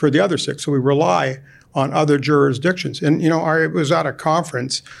grow for the other 6. So we rely on other jurisdictions. And I was at a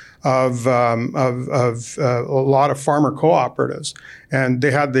conference of a lot of farmer cooperatives, and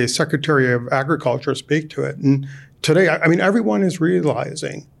they had the Secretary of Agriculture speak to it. And today, I mean, everyone is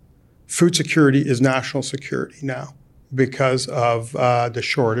realizing food security is national security now because of the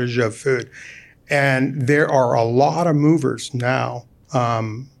shortage of food. And there are a lot of movers now.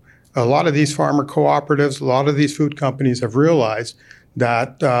 A lot of these farmer cooperatives, a lot of these food companies have realized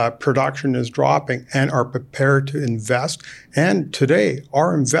that production is dropping and are prepared to invest, and today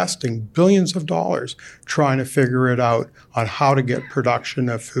are investing billions of dollars trying to figure it out on how to get production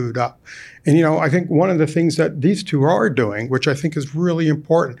of food up. And I think one of the things that these two are doing, which I think is really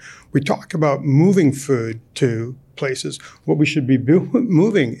important, we talk about moving food to places. What we should be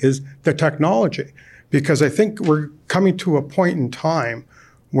moving is the technology, because I think we're coming to a point in time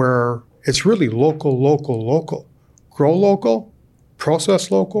where it's really local. Grow local,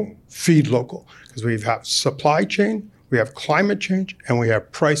 process local, feed local. Because we have supply chain, we have climate change, and we have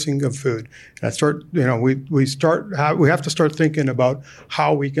pricing of food. And we have to start thinking about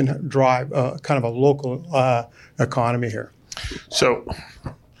how we can drive kind of a local economy here. So,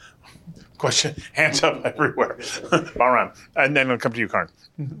 question. Hands up everywhere. Bahram. And then I'll come to you, Karan.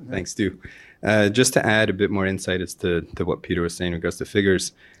 Thanks, Stu. Just to add a bit more insight as to what Peter was saying in regards to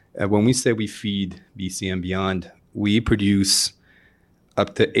figures, when we say we feed BC and beyond, we produce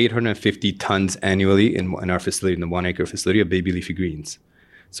up to 850 tons annually in our facility, in the 1 acre facility of baby leafy greens.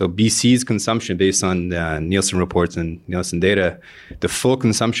 So BC's consumption, based on Nielsen reports and Nielsen data, the full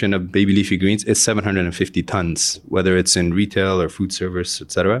consumption of baby leafy greens is 750 tons, whether it's in retail or food service, et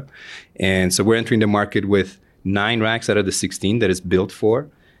cetera. And so we're entering the market with 9 racks out of the 16 that is built for,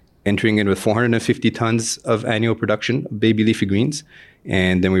 entering in with 450 tons of annual production of baby leafy greens.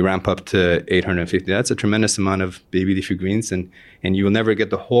 And then we ramp up to 850. That's a tremendous amount of baby leafy greens. And you will never get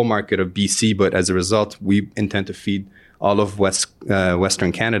the whole market of BC, but as a result, we intend to feed all of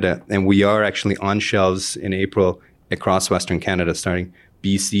Western Canada. And we are actually on shelves in April across Western Canada, starting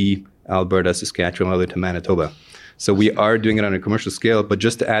BC, Alberta, Saskatchewan, all the way to Manitoba. So we are doing it on a commercial scale. But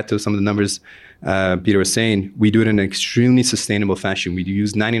just to add to some of the numbers Peter was saying, we do it in an extremely sustainable fashion. We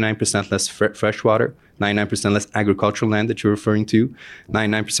use 99% less fresh water, 99% less agricultural land that you're referring to,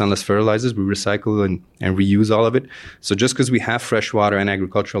 99% less fertilizers. We recycle and reuse all of it. So just because we have fresh water and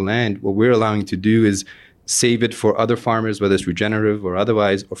agricultural land, what we're allowing to do is save it for other farmers, whether it's regenerative or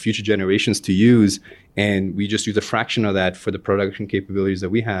otherwise, or future generations to use. And we just use a fraction of that for the production capabilities that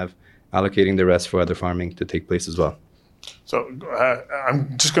we have, allocating the rest for other farming to take place as well. So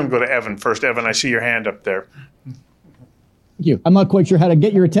I'm just going to go to Evan first. Evan, I see your hand up there. Thank you. I'm not quite sure how to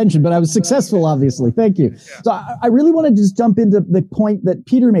get your attention, but I was successful, obviously. Thank you. Yeah. So I really want to just jump into the point that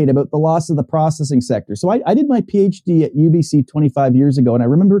Peter made about the loss of the processing sector. So I did my PhD at UBC 25 years ago, and I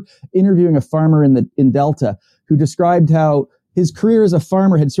remember interviewing a farmer in Delta who described how his career as a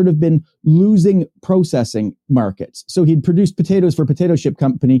farmer had sort of been losing processing markets. So he'd produced potatoes for a potato chip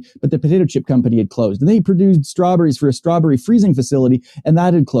company, but the potato chip company had closed. And then he produced strawberries for a strawberry freezing facility, and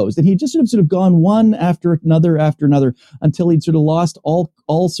that had closed. And he'd just sort of gone one after another until he'd sort of lost all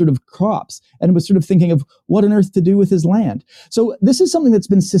sort of crops and was sort of thinking of what on earth to do with his land. So this is something that's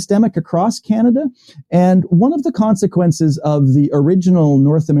been systemic across Canada. And one of the consequences of the original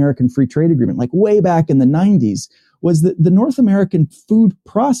North American Free Trade Agreement, like way back in the 90s, was that the North American food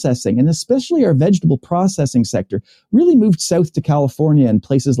processing, and especially our vegetable processing sector, really moved south to California and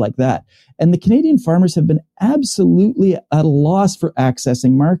places like that. And the Canadian farmers have been absolutely at a loss for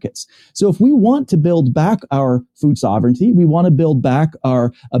accessing markets. So if we want to build back our food sovereignty, we want to build back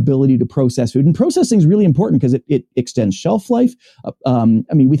our ability to process food. And processing is really important because it extends shelf life.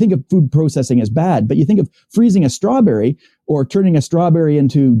 We think of food processing as bad, but you think of freezing a strawberry or turning a strawberry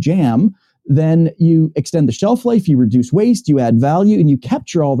into jam, then you extend the shelf life, you reduce waste, you add value, and you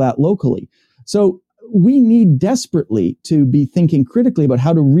capture all that locally. So we need desperately to be thinking critically about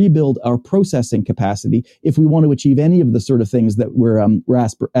how to rebuild our processing capacity if we want to achieve any of the sort of things that we're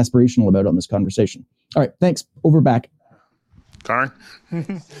aspirational about on this conversation. All right, thanks. Over back. Karan?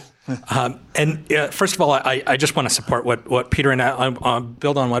 First of all, I just want to support what Peter and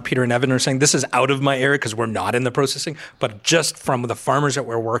build on what Peter and Evan are saying. This is out of my area because we're not in the processing, but just from the farmers that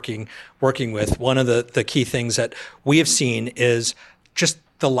we're working with, one of the key things that we have seen is just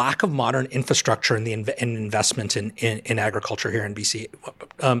the lack of modern infrastructure and investment in agriculture here in BC.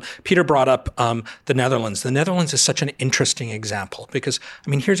 Peter brought up the Netherlands. The Netherlands is such an interesting example because,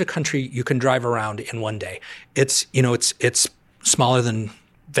 here's a country you can drive around in one day. It's smaller than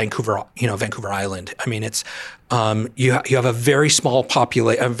Vancouver Island. It's you have a very small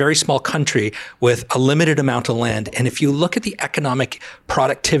a very small country with a limited amount of land. And if you look at the economic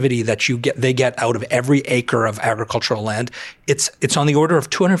productivity that they get out of every acre of agricultural land, it's on the order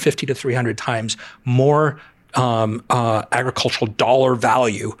of 250 to 300 times more agricultural dollar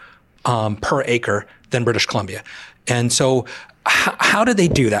value per acre than British Columbia. And so how do they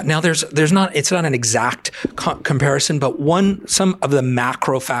do that? Now, it's not an exact comparison, but some of the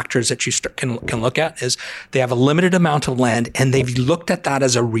macro factors that you can look at is they have a limited amount of land, and they've looked at that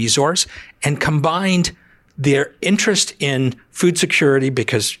as a resource and combined their interest in food security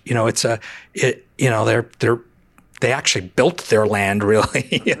because they actually built their land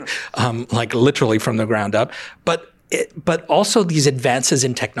really, like literally from the ground up, but also these advances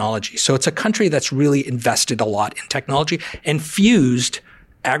in technology. So it's a country that's really invested a lot in technology and fused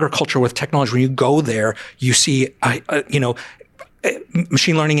agriculture with technology. When you go there, you see,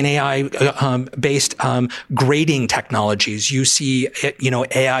 machine learning and AI based grading technologies. You see,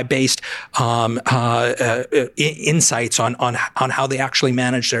 AI based insights on how they actually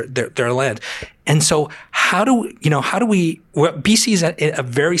manage their land. And so BC is a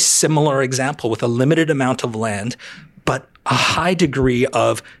very similar example with a limited amount of land, but a high degree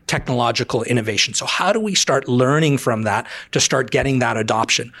of technological innovation. So how do we start learning from that to start getting that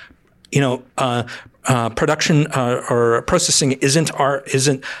adoption? production or processing isn't our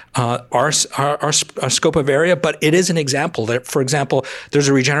scope of area, but it is an example. That, for example, there's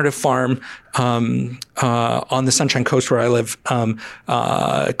a regenerative farm on the Sunshine Coast where I live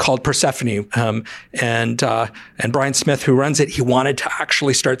called Persephone, and Brian Smith, who runs it, he wanted to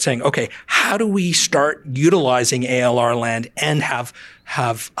actually start saying, okay, how do we start utilizing ALR land and have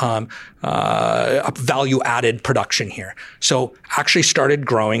a value-added production here? So actually started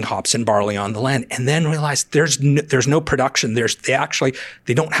growing hops and barley on the land, and then realized there's no production. They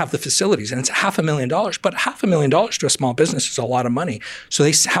don't have the facilities, and it's $500,000. But $500,000 to a small business is a lot of money. So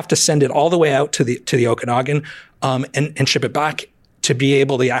they have to send it all the way out to the Okanagan and ship it back to be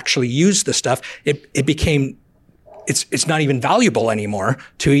able to actually use the stuff. It became it's not even valuable anymore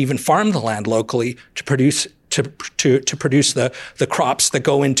to even farm the land locally to produce. To produce the crops that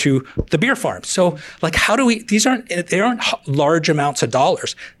go into the beer farms. So like, how do we, they aren't large amounts of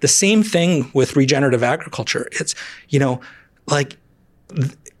dollars. The same thing with regenerative agriculture. It's,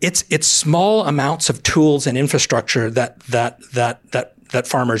 it's small amounts of tools and infrastructure that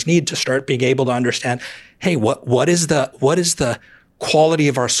farmers need to start being able to understand, hey, what is the quality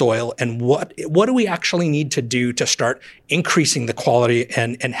of our soil, and what do we actually need to do to start increasing the quality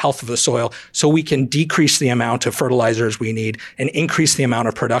and health of the soil so we can decrease the amount of fertilizers we need and increase the amount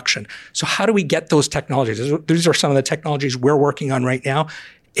of production. So how do we get those technologies? These are some of the technologies we're working on right now.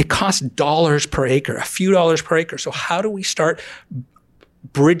 It costs dollars per acre, a few dollars per acre. So how do we start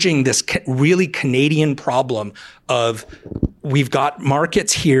bridging this really Canadian problem of we've got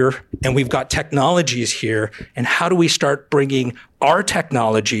markets here and we've got technologies here, and how do we start bringing our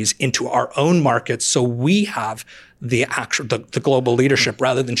technologies into our own markets so we have the global leadership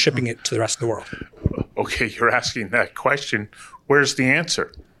rather than shipping it to the rest of the world? Okay, you're asking that question. Where's the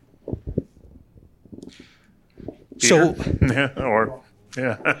answer? So,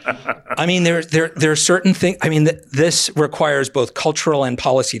 yeah. I mean, there are certain things. I mean, this requires both cultural and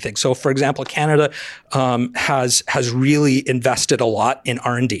policy things. So, for example, Canada has really invested a lot in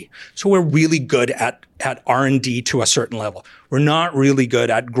R&D. So we're really good at R&D to a certain level. We're not really good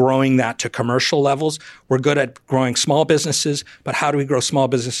at growing that to commercial levels. We're good at growing small businesses, but how do we grow small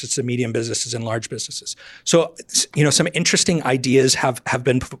businesses to medium businesses and large businesses? So, some interesting ideas have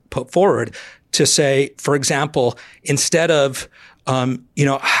been put forward to say, for example, instead of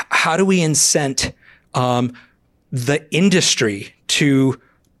how do we incent the industry to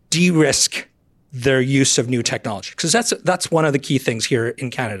de-risk their use of new technology? Because that's one of the key things here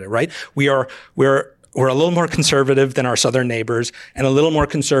in Canada, right? We're a little more conservative than our southern neighbors, and a little more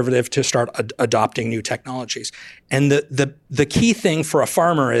conservative to start adopting new technologies. And the key thing for a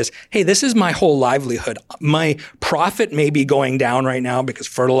farmer is, hey, this is my whole livelihood. My profit may be going down right now because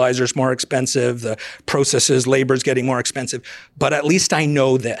fertilizer is more expensive, the processes, labor is getting more expensive, but at least I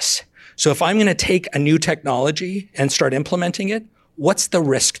know this. So if I'm going to take a new technology and start implementing it, what's the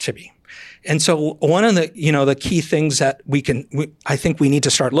risk to me? And so one of the key things that I think we need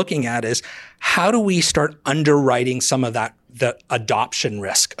to start looking at is, how do we start underwriting some of the adoption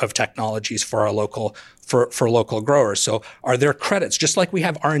risk of technologies for our local growers? So are there credits? Just like we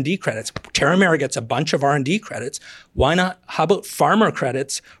have R&D credits, Terramera gets a bunch of R&D credits. Why not? How about farmer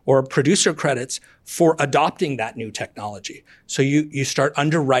credits or producer credits for adopting that new technology? So you start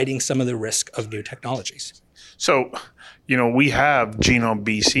underwriting some of the risk of new technologies. So, we have Genome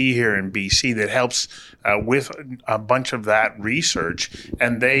BC here in BC that helps with a bunch of that research,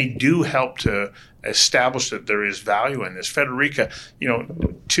 and they do help to establish that there is value in this. Federica,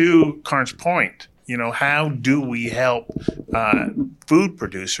 to Karn's point, how do we help food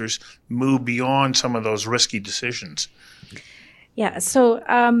producers move beyond some of those risky decisions? Yeah, so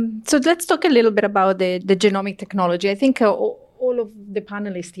let's talk a little bit about the genomic technology. I think all of the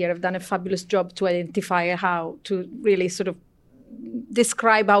panelists here have done a fabulous job to identify how to really sort of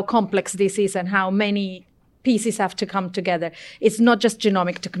describe how complex this is and how many pieces have to come together. It's not just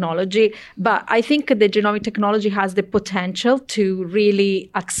genomic technology, but I think the genomic technology has the potential to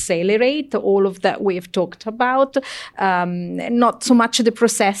really accelerate all of that we've talked about. Not so much the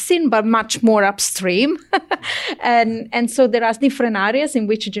processing, but much more upstream. and so there are different areas in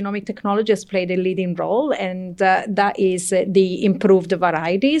which genomic technology has played a leading role, and that is the improved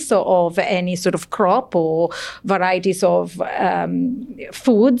varieties of any sort of crop or varieties of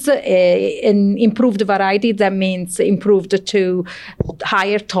foods. An improved variety, that means improved to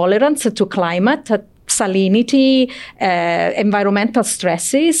higher tolerance to climate, salinity, environmental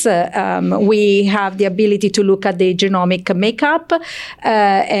stresses. We have the ability to look at the genomic makeup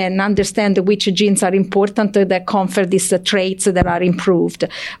and understand which genes are important that confer these traits that are improved.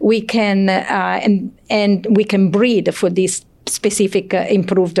 We can and we can breed for these specific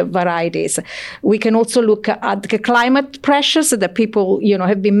improved varieties. We can also look at the climate pressures that people,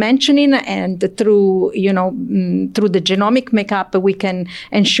 have been mentioning, and through the genomic makeup, we can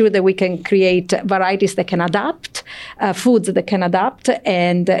ensure that we can create varieties that can adapt, foods that can adapt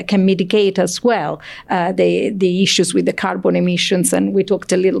and can mitigate as well the issues with the carbon emissions. And we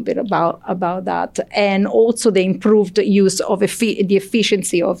talked a little bit about that, and also the improved use of the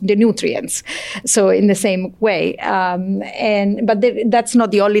efficiency of the nutrients. So in the same way, but that's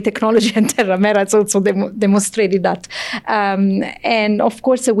not the only technology, and Terramera has also demonstrated that. And of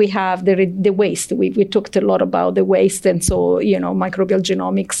course, we have the waste. We talked a lot about the waste, and so microbial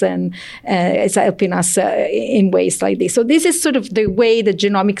genomics and is helping us in ways like this. So this is sort of the way that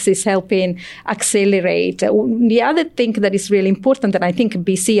genomics is helping accelerate. The other thing that is really important, and I think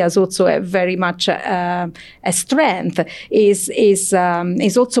BC has also very much a strength,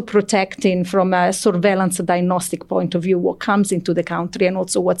 is also protecting from a surveillance diagnostic point of view what comes into the country and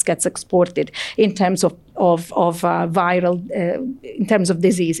also what gets exported in terms of viral, in terms of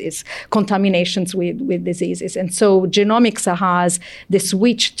diseases, contaminations with diseases. And so genomics has the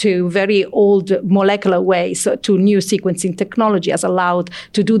switch to very old molecular ways to new sequencing technology has allowed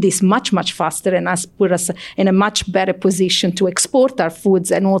to do this much, much faster, and has put us in a much better position to export our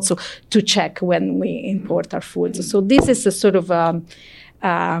foods and also to check when we import our foods. So this is a sort of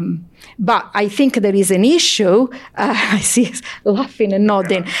but I think there is an issue. I see us laughing and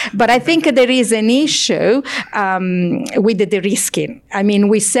nodding. But I think there is an issue with the de-risking. I mean,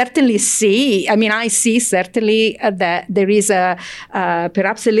 we certainly see. I mean, I see certainly that there is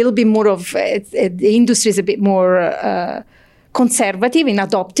perhaps a little bit more of the industry is a bit more conservative in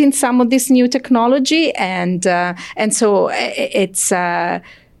adopting some of this new technology, and so it's.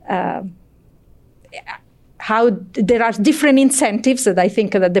 How there are different incentives that I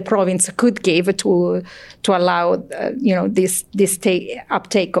think that the province could give to allow this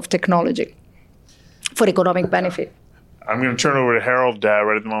uptake of technology for economic benefit. I'm going to turn over to Harold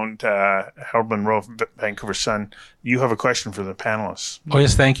right at the moment. Harold Monroe, Vancouver Sun. You have a question for the panelists. Oh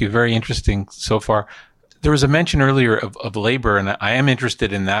yes, thank you. Very interesting so far. There was a mention earlier of labor, and I am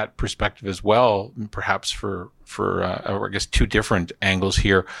interested in that perspective as well, perhaps for I guess two different angles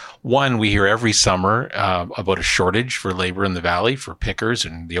here. One, we hear every summer about a shortage for labor in the valley for pickers,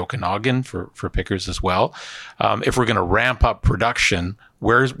 and the Okanagan for pickers as well. If we're going to ramp up production,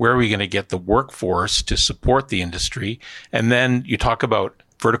 where are we going to get the workforce to support the industry? And then you talk about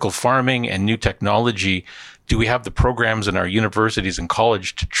vertical farming and new technology. Do we have the programs in our universities and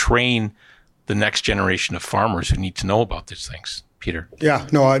college to train the next generation of farmers who need to know about these things? Peter. Yeah,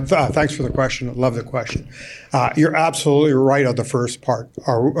 no, thanks for the question. I love the question. You're absolutely right on the first part.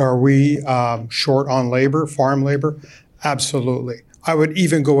 Are we short on labor, farm labor? Absolutely. I would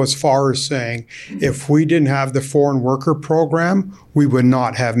even go as far as saying if we didn't have the foreign worker program, we would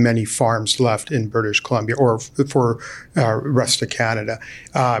not have many farms left in British Columbia or for rest of Canada.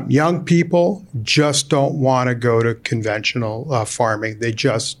 Young people just don't want to go to conventional farming. They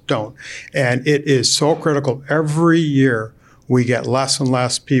just don't. And it is so critical. Every year, we get less and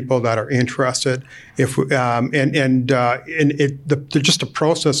less people that are interested. Just the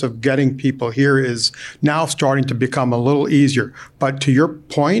process of getting people here is now starting to become a little easier. But to your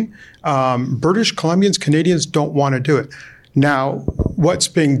point, British Columbians, Canadians don't want to do it. Now, what's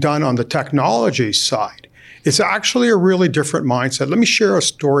being done on the technology side, it's actually a really different mindset. Let me share a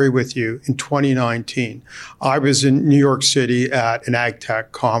story with you. In 2019, I was in New York City at an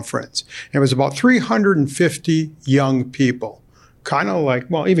AgTech conference. And it was about 350 young people, kind of like,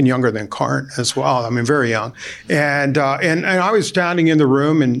 well, even younger than Karn as well. I mean, very young. And I was standing in the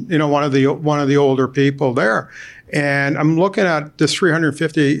room, and one of the older people there, and I'm looking at this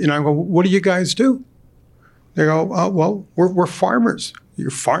 350, and I go, "What do you guys do?" They go, "Well, we're farmers."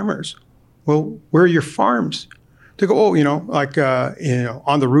 "You're farmers? Well, where are your farms?" They go, "Oh,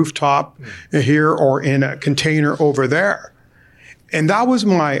 on the rooftop here or in a container over there." And that was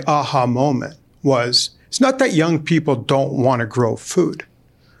my aha moment. It's not that young people don't want to grow food.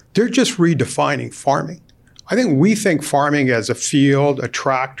 They're just redefining farming. I think we think farming as a field, a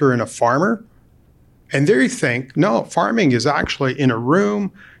tractor, and a farmer. And they think, no, farming is actually in a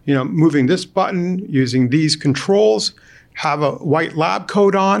room, moving this button, using these controls, have a white lab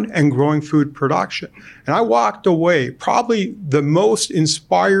coat on, and growing food production. And I walked away probably the most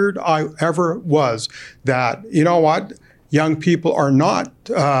inspired I ever was that, you know what? Young people are not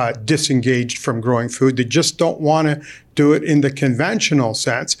disengaged from growing food. They just don't want to do it in the conventional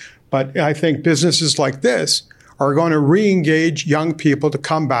sense. But I think businesses like this are going to re-engage young people to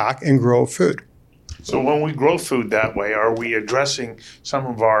come back and grow food. So when we grow food that way, are we addressing some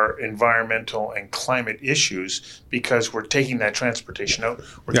of our environmental and climate issues because we're taking that transportation out,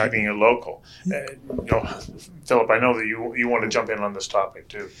 we're keeping it local? Philip, I know that you want to jump in on this topic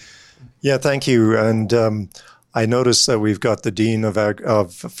too. Yeah, thank you. And I noticed that we've got the Dean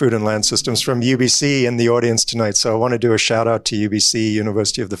of Food and Land Systems from UBC in the audience tonight. So I want to do a shout out to UBC,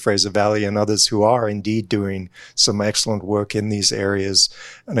 University of the Fraser Valley, and others who are indeed doing some excellent work in these areas,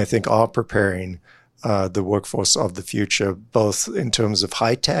 and I think are preparing the workforce of the future, both in terms of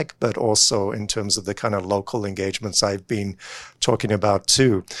high tech, but also in terms of the kind of local engagements I've been talking about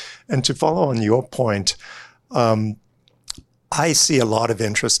too. And to follow on your point, I see a lot of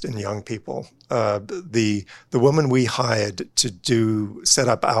interest in young people. The woman we hired to set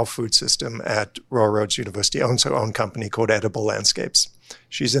up our food system at Royal Roads University owns her own company called Edible Landscapes.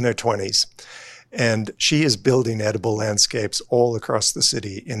 She's in her 20s. And she is building edible landscapes all across the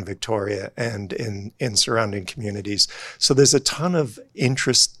city in Victoria and in surrounding communities. So there's a ton of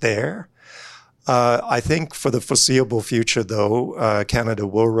interest there. I think for the foreseeable future, though, Canada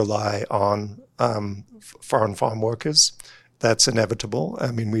will rely on foreign farm workers. That's inevitable.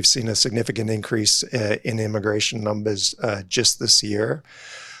 I mean, we've seen a significant increase in immigration numbers just this year.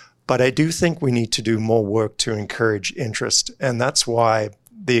 But I do think we need to do more work to encourage interest. And that's why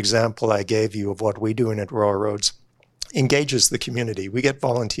the example I gave you of what we're doing at Royal Roads engages the community. We get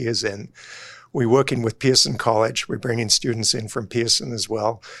volunteers in. We're working with Pearson College. We're bringing students in from Pearson as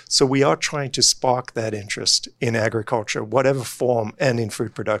well. So we are trying to spark that interest in agriculture, whatever form, and in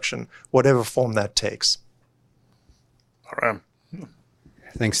food production, whatever form that takes. All right.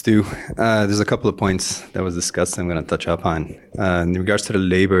 Thanks, Stu. There's a couple of points that was discussed I'm going to touch up on. In regards to the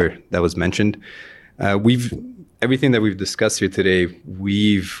labor that was mentioned, everything that we've discussed here today,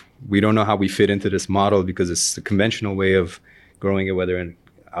 we don't know how we fit into this model because it's the conventional way of growing it, whether in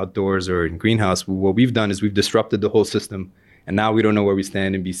outdoors or in greenhouse. What we've done is we've disrupted the whole system, and now we don't know where we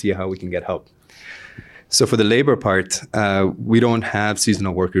stand in BC, how we can get help. So for the labor part, we don't have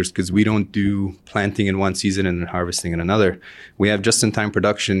seasonal workers because we don't do planting in one season and then harvesting in another. We have just-in-time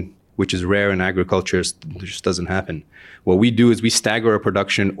production, which is rare in agriculture. It just doesn't happen. What we do is we stagger our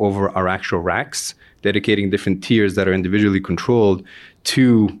production over our actual racks, dedicating different tiers that are individually controlled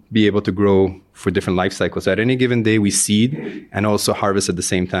to be able to grow for different life cycles. So at any given day, we seed and also harvest at the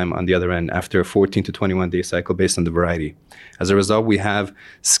same time on the other end after a 14 to 21 day cycle based on the variety. As a result, we have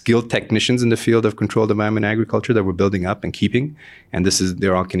skilled technicians in the field of controlled environment agriculture that we're building up and keeping. And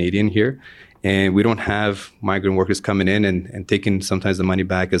they're all Canadian here. And we don't have migrant workers coming in and taking sometimes the money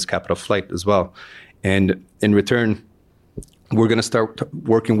back as capital flight as well. And in return, we're going to start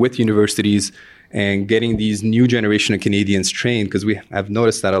working with universities and getting these new generation of Canadians trained, because we have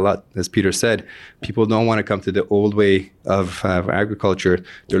noticed that a lot, as Peter said, people don't want to come to the old way of agriculture.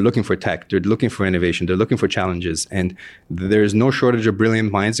 They're looking for tech, they're looking for innovation, they're looking for challenges. And there's no shortage of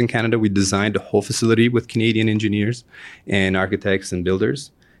brilliant minds in Canada. We designed a whole facility with Canadian engineers and architects and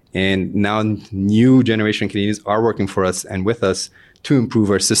builders. And now new generation Canadians are working for us and with us to improve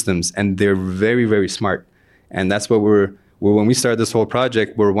our systems. And they're very, very smart. And that's what when we started this whole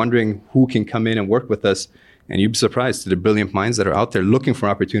project, we're wondering who can come in and work with us. And you'd be surprised to the brilliant minds that are out there looking for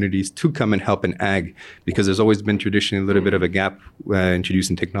opportunities to come and help in ag, because there's always been traditionally a little bit of a gap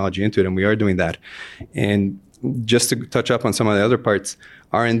introducing technology into it, and we are doing that. And just to touch up on some of the other parts,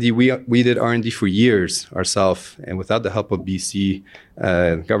 R&D, we did R&D for years ourselves, and without the help of BC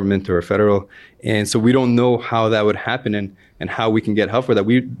government or federal. And so we don't know how that would happen and how we can get help for that.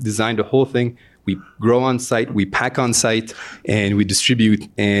 We designed the whole thing. We grow on site, we pack on site, and we distribute.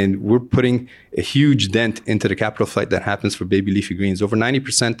 And we're putting a huge dent into the capital flight that happens for baby leafy greens. Over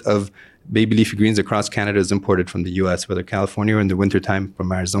 90% of baby leafy greens across Canada is imported from the U.S., whether California or in the wintertime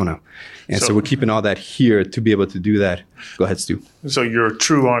from Arizona. And so we're keeping all that here to be able to do that. Go ahead, Stu. So you're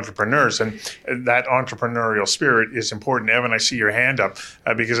true entrepreneurs, and that entrepreneurial spirit is important. Evan, I see your hand up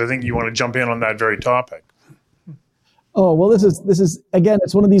because I think you want to jump in on that very topic. Oh, well, this is again,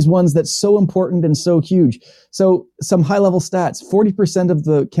 it's one of these ones that's so important and so huge. So some high level stats, 40% of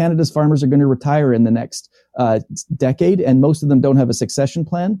the Canada's farmers are going to retire in the next decade, and most of them don't have a succession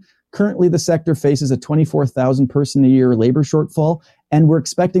plan. Currently, the sector faces a 24,000 person a year labor shortfall, and we're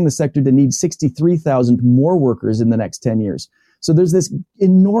expecting the sector to need 63,000 more workers in the next 10 years. So there's this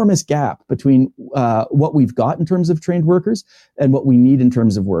enormous gap between what we've got in terms of trained workers and what we need in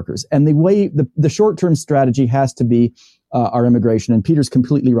terms of workers. And the short-term strategy has to be our immigration. And Peter's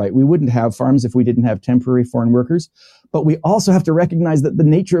completely right. We wouldn't have farms if we didn't have temporary foreign workers. But we also have to recognize that the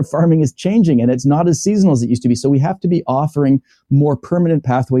nature of farming is changing and it's not as seasonal as it used to be. So we have to be offering more permanent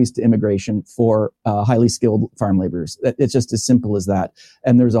pathways to immigration for highly skilled farm laborers. It's just as simple as that.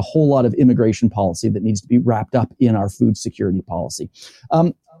 And there's a whole lot of immigration policy that needs to be wrapped up in our food security policy.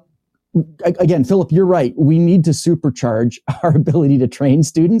 Again, Philip, you're right. We need to supercharge our ability to train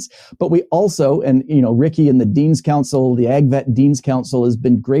students, but we also, and Ricky and the Dean's Council, the AgVet Dean's Council has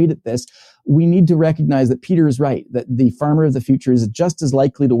been great at this. We need to recognize that Peter is right, that the farmer of the future is just as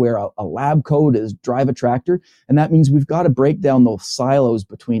likely to wear a lab coat as drive a tractor. And that means we've got to break down those silos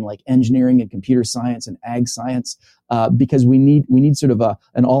between like engineering and computer science and ag science, because we need sort of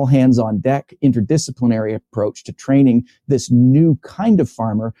an all hands on deck interdisciplinary approach to training this new kind of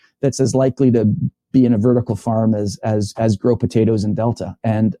farmer that's as likely to be in a vertical farm as grow potatoes in Delta.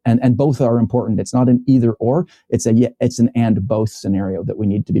 And both are important. It's not an either or, it's an and both scenario that we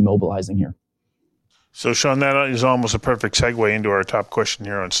need to be mobilizing here. So, Sean, that is almost a perfect segue into our top question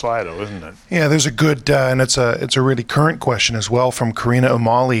here on Slido, isn't it? Yeah, there's a good, and it's a really current question as well from Karina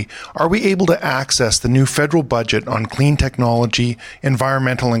Amali. Are we able to access the new federal budget on clean technology,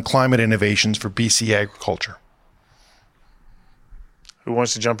 environmental and climate innovations for BC agriculture? Who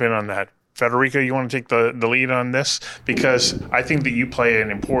wants to jump in on that? Federica, you want to take the lead on this? Because I think that you play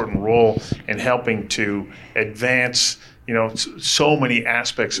an important role in helping to advance so many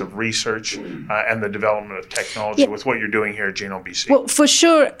aspects of research and the development of technology with what you're doing here at Genome BC. Well, for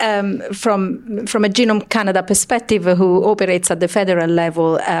sure, from a Genome Canada perspective, who operates at the federal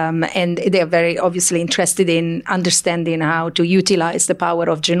level, and they are very obviously interested in understanding how to utilize the power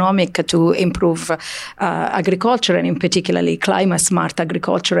of genomic to improve agriculture, and in particularly climate smart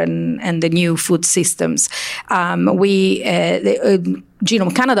agriculture and the new food systems.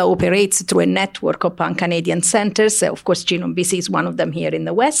 Genome Canada operates through a network of pan-Canadian centers. Of course, Genome BC is one of them here in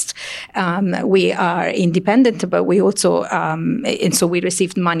the West. We are independent, but we also, and so we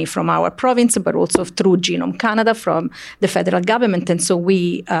received money from our province, but also through Genome Canada from the federal government. And so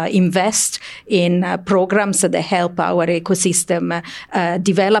we invest in programs that help our ecosystem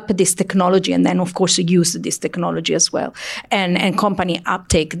develop this technology and then, of course, use this technology as well. And company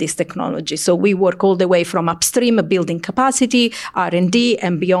uptake this technology. So we work all the way from upstream, building capacity, R&D,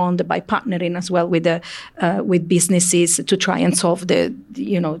 and beyond by partnering as well with businesses to try and solve the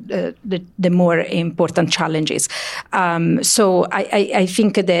more important challenges. So I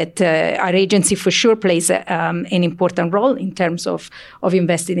think that our agency for sure plays an important role in terms of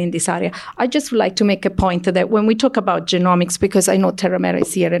investing in this area. I just would like to make a point that when we talk about genomics, because I know Terramera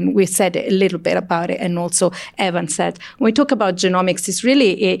is here and we said a little bit about it, and also Evan said, when we talk about genomics,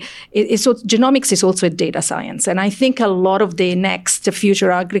 genomics is also a data science. And I think a lot of the next future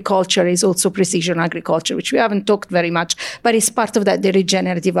agriculture is also precision agriculture, which we haven't talked very much, but it's part of that, the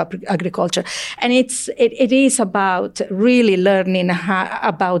regenerative agriculture. And it is about really learning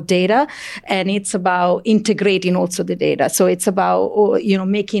about data, and it's about integrating also the data. So it's about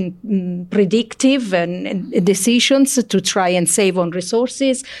making predictive and decisions to try and save on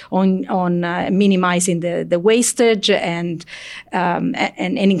resources, on minimizing the wastage and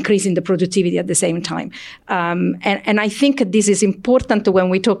increasing the productivity at the same time. And I think this is important when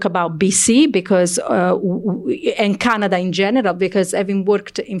we talk about BC because and Canada in general, because having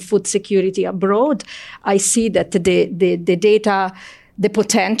worked in food security abroad, I see that the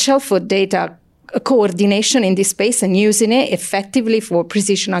potential for data coordination in this space and using it effectively for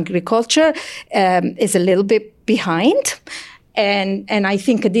precision agriculture is a little bit behind. And I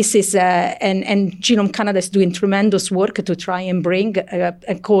think this is, and Genome Canada is doing tremendous work to try and bring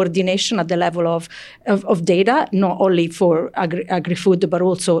a coordination at the level of data, not only for agri-food, but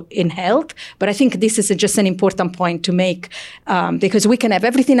also in health. But I think this is just an important point to make, because we can have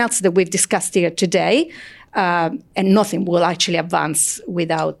everything else that we've discussed here today, and nothing will actually advance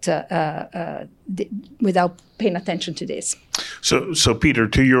without paying attention to this. So Peter,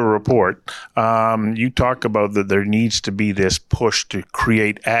 to your report, you talk about that there needs to be this push to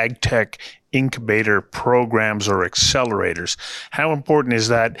create ag tech incubator programs or accelerators. How important is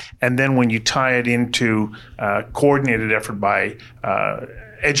that? And then when you tie it into coordinated effort by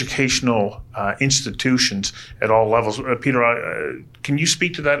educational institutions at all levels. Peter, can you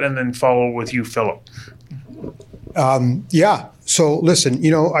speak to that and then follow with you, Philip? Yeah. So listen,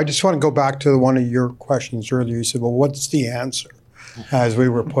 I just want to go back to one of your questions earlier. You said, well, what's the answer? As we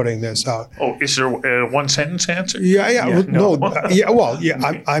were putting this out. Oh, is there a one sentence answer? Yeah.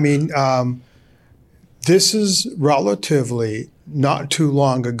 This is relatively not too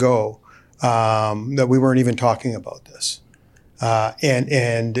long ago that we weren't even talking about this. And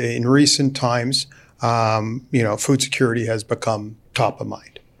in recent times, food security has become top of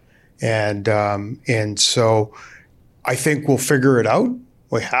mind. And so I think we'll figure it out.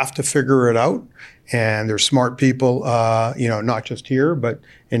 We have to figure it out. And there's smart people, not just here, but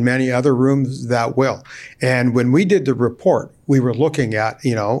in many other rooms that will. And when we did the report, we were looking at,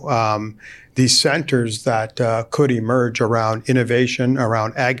 these centers that could emerge around innovation,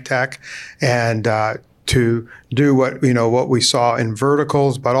 around ag tech, and to do what we saw in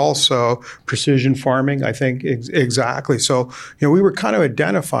verticals, but also precision farming, I think exactly. So, we were kind of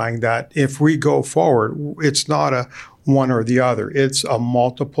identifying that if we go forward, it's not a one or the other. It's a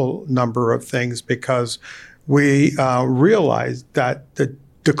multiple number of things, because we realized that the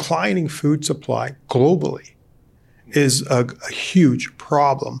declining food supply globally is a huge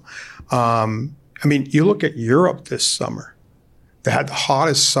problem. You look at Europe this summer. They had the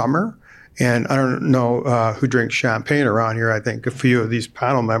hottest summer. And I don't know who drinks champagne around here. I think a few of these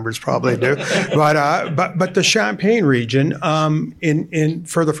panel members probably do. But the Champagne region, in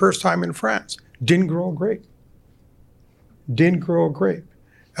for the first time in France, didn't grow a grape.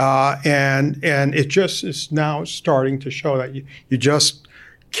 And it just is now starting to show that you just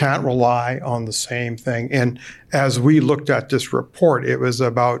can't rely on the same thing. And as we looked at this report, it was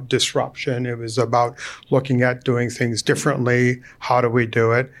about disruption. It was about looking at doing things differently. How do we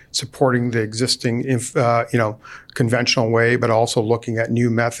do it? Supporting the existing, conventional way, but also looking at new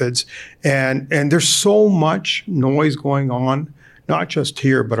methods. And there's so much noise going on, not just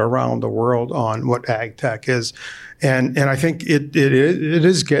here, but around the world on what ag tech is. And I think it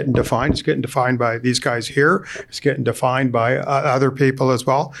is getting defined. It's getting defined by these guys here. It's getting defined by other people as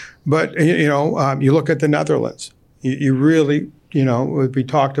well. But, you look at the Netherlands. You really, we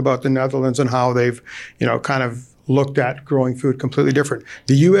talked about the Netherlands and how they've, kind of looked at growing food completely different.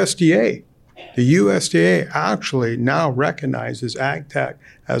 The USDA actually now recognizes ag tech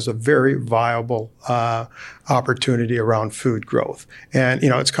as a very viable opportunity around food growth. And,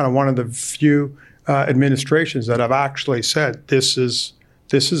 it's kind of one of the few administrations that have actually said this is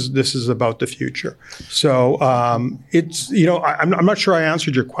about the future. So it's I'm not sure I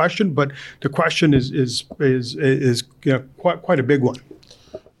answered your question, but the question is quite a big one.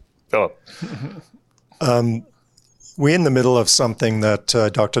 Philip. We're in the middle of something that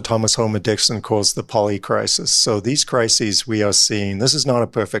Dr. Thomas Homer-Dixon calls the poly crisis. So these crises we are seeing, this is not a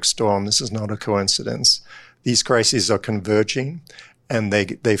perfect storm. This is not a coincidence. These crises are converging, and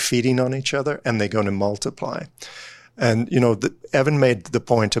they're feeding on each other, and they're going to multiply. And, Evan made the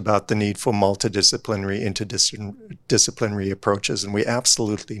point about the need for multidisciplinary, interdisciplinary approaches, and we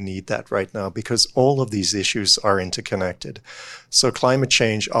absolutely need that right now because all of these issues are interconnected. So climate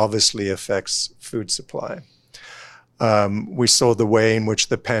change obviously affects food supply. We saw the way in which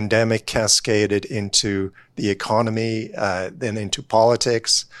the pandemic cascaded into the economy, then into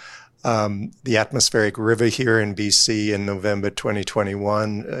politics. The atmospheric river here in BC in November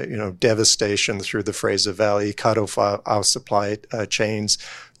 2021, devastation through the Fraser Valley, cut off our supply chains.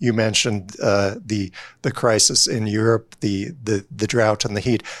 You mentioned the crisis in Europe, the drought and the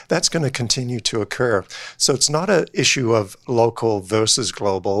heat. That's going to continue to occur. So it's not an issue of local versus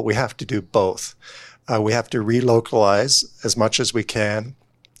global. We have to do both. We have to relocalize as much as we can.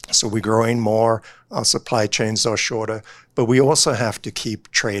 So we're growing more, our supply chains are shorter, but we also have to keep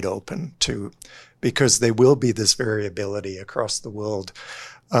trade open too, because there will be this variability across the world.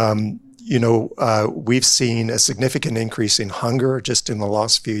 We've seen a significant increase in hunger just in the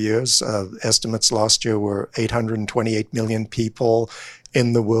last few years. Estimates last year were 828 million people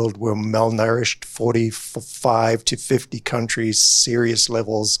in the world were malnourished, 45 to 50 countries, serious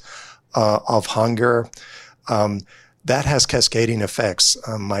levels of hunger. That has cascading effects,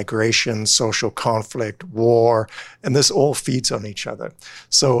 migration, social conflict, war, and this all feeds on each other.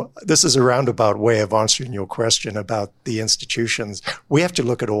 So this is a roundabout way of answering your question about the institutions. We have to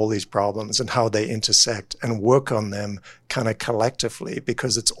look at all these problems and how they intersect and work on them kind of collectively,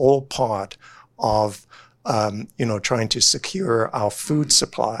 because it's all part of trying to secure our food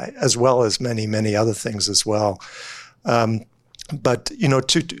supply, as well as many, many other things as well. But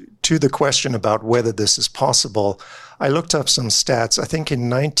to the question about whether this is possible, I looked up some stats. I think in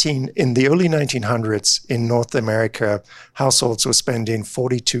the early 1900s in North America, households were spending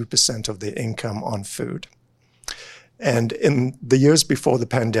 42% of their income on food. And in the years before the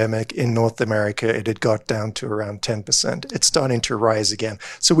pandemic in North America, it had got down to around 10%. It's starting to rise again.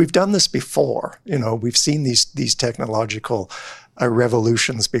 So we've done this before. We've seen these technological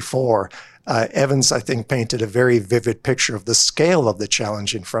revolutions before. Evans, I think, painted a very vivid picture of the scale of the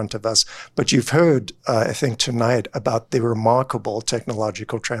challenge in front of us. But you've heard, I think, tonight about the remarkable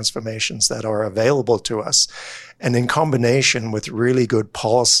technological transformations that are available to us. And in combination with really good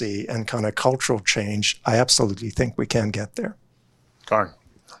policy and kind of cultural change, I absolutely think we can get there. Darn.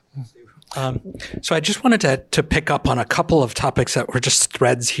 So I just wanted to pick up on a couple of topics that were just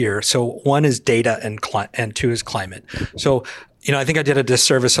threads here. So one is data and two is climate. So, I think I did a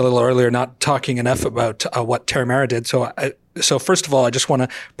disservice a little earlier, not talking enough about what Terramera did. So first of all, I just want to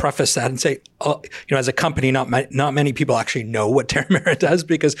preface that and say, as a company, not many people actually know what Terramera does,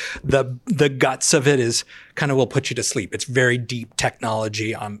 because the guts of it is kind of will put you to sleep. It's very deep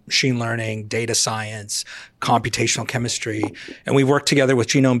technology on machine learning, data science, computational chemistry, and we work together with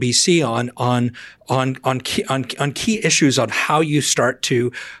Genome BC on key issues on how you start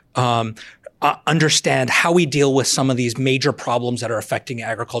to understand how we deal with some of these major problems that are affecting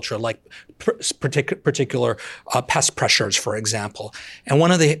agriculture, like particular pest pressures, for example. And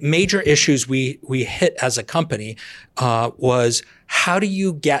one of the major issues we hit as a company was, how do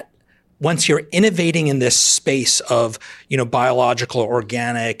you get, once you're innovating in this space of biological,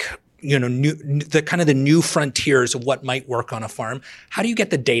 organic, the new frontiers of what might work on a farm, how do you get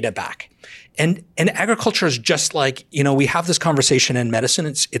the data back? And agriculture is just like, we have this conversation in medicine.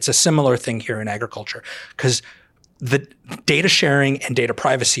 It's a similar thing here in agriculture, because the data sharing and data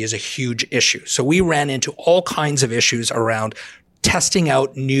privacy is a huge issue. So we ran into all kinds of issues around testing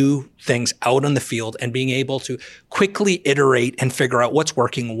out new things out in the field and being able to quickly iterate and figure out what's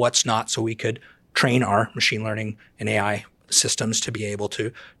working and what's not, so we could train our machine learning and AI systems to be able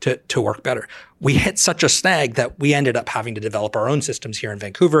to work better. We hit such a snag that we ended up having to develop our own systems here in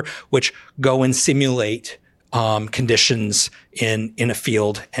Vancouver, which go and simulate conditions in a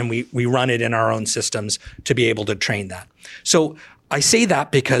field, and we run it in our own systems to be able to train that. So I say that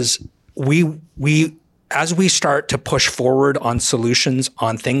because as we start to push forward on solutions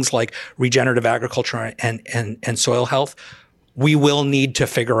on things like regenerative agriculture and soil health, we will need to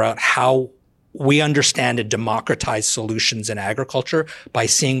figure out how we understand and democratize solutions in agriculture by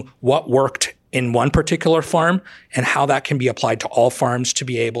seeing what worked in one particular farm and how that can be applied to all farms to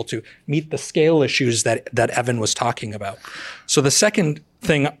be able to meet the scale issues that Evan was talking about. So the second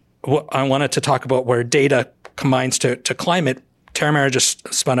thing I wanted to talk about, where data combines to climate, Terramera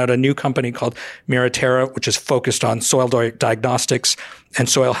just spun out a new company called Miraterra, which is focused on soil diagnostics and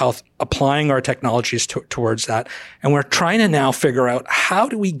soil health, applying our technologies towards that. And we're trying to now figure out, how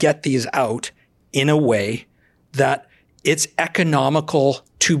do we get these out in a way that it's economical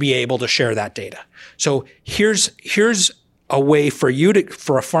to be able to share that data. So here's a way for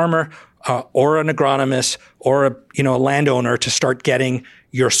a farmer or an agronomist or a landowner to start getting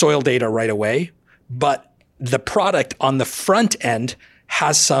your soil data right away, but the product on the front end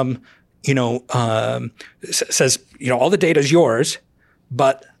has some, says, all the data is yours,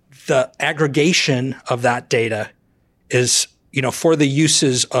 but the aggregation of that data is for the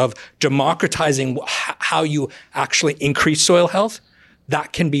uses of democratizing how you actually increase soil health.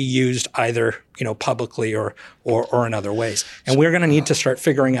 That can be used either, publicly or in other ways. And we're going to need to start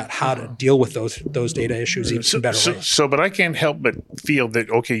figuring out how to deal with those data issues in better ways. But I can't help but feel that,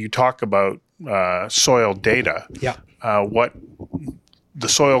 okay, you talk about soil data. Yeah. What the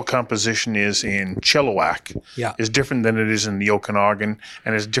soil composition is in Chilliwack is different than it is in the Okanagan,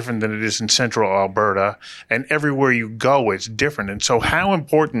 and is different than it is in central Alberta, and everywhere you go it's different. And so how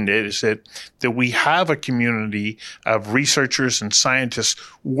important it is that we have a community of researchers and scientists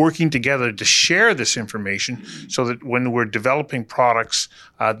working together to share this information, so that when we're developing products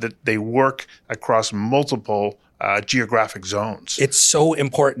that they work across multiple geographic zones. It's so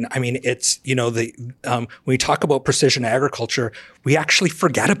important. I mean, it's, when we talk about precision agriculture, we actually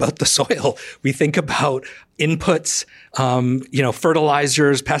forget about the soil. We think about inputs,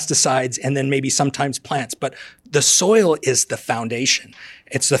 fertilizers, pesticides, and then maybe sometimes plants. But the soil is the foundation.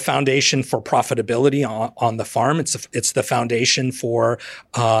 It's the foundation for profitability on the farm. It's the foundation for,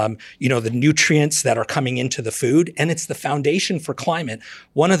 the nutrients that are coming into the food, and it's the foundation for climate.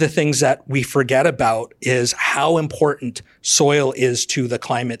 One of the things that we forget about is how important soil is to the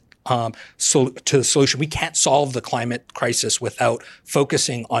climate, to the solution. We can't solve the climate crisis without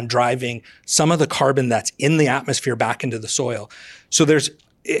focusing on driving some of the carbon that's in the atmosphere back into the soil. So there's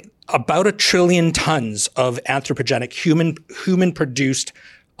about 1 trillion tons of anthropogenic human-produced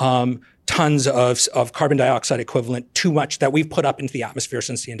tons of carbon dioxide equivalent, too much, that we've put up into the atmosphere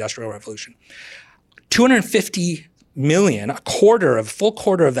since the Industrial Revolution. 250 million, a full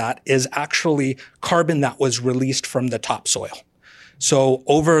quarter of that is actually carbon that was released from the topsoil. So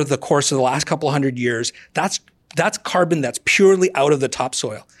over the course of the last couple hundred years, that's That's carbon that's purely out of the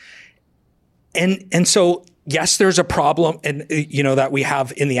topsoil. And so, yes, there's a problem that we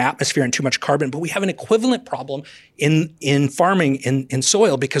have in the atmosphere and too much carbon, but we have an equivalent problem in farming in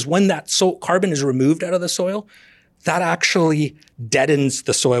soil, because when that carbon is removed out of the soil, that actually deadens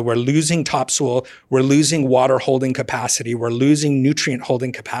the soil. We're losing topsoil. We're losing water holding capacity. We're losing nutrient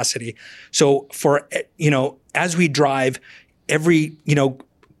holding capacity. So as we drive, every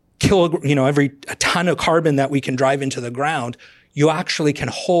every ton of carbon that we can drive into the ground, you actually can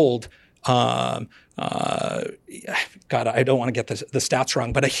hold God, I don't want to get the stats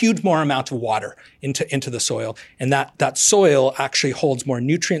wrong, but a huge more amount of water into the soil. And that soil actually holds more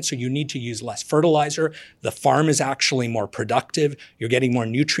nutrients, so you need to use less fertilizer. The farm is actually more productive. You're getting more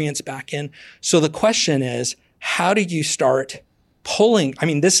nutrients back in. So the question is, how do you start pulling? I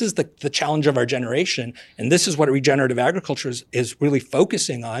mean, this is the challenge of our generation, and this is what regenerative agriculture is really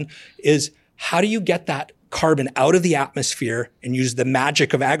focusing on, is how do you get that carbon out of the atmosphere and use the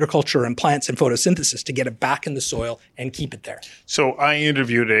magic of agriculture and plants and photosynthesis to get it back in the soil and keep it there. So I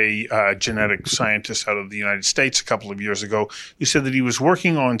interviewed a genetic scientist out of the United States a couple of years ago who said that he was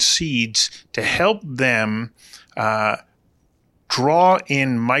working on seeds to help them draw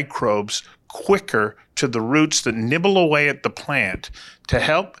in microbes quicker to the roots that nibble away at the plant to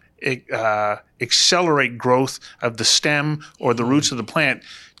help accelerate growth of the stem or the roots of the plant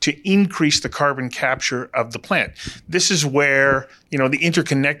to increase the carbon capture of the plant. This is where, the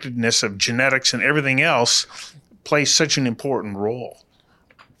interconnectedness of genetics and everything else plays such an important role.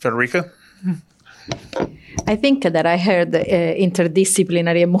 Federica? I think that I heard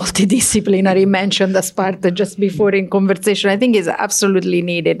interdisciplinary and multidisciplinary mentioned as part just before in conversation. I think is absolutely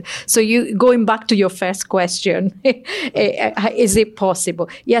needed. So going back to your first question, is it possible?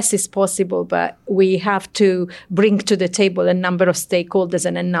 Yes, it's possible, but we have to bring to the table a number of stakeholders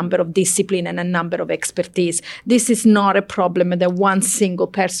and a number of discipline and a number of expertise. This is not a problem that one single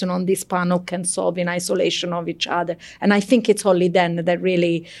person on this panel can solve in isolation of each other. And I think it's only then that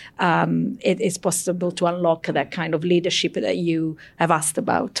really it is possible to unlock that kind of leadership that you have asked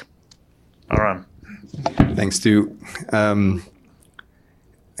about. All right. Thanks, Stu. I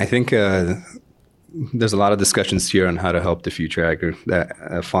think there's a lot of discussions here on how to help the future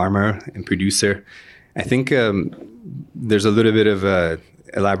farmer and producer. I think there's a little bit of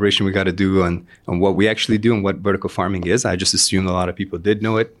elaboration we got to do on what we actually do and what vertical farming is. I just assumed a lot of people did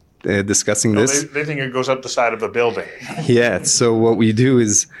know it discussing this. They think it goes up the side of a building. Yeah. So what we do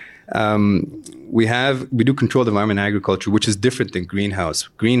is we do controlled environment agriculture, which is different than greenhouse.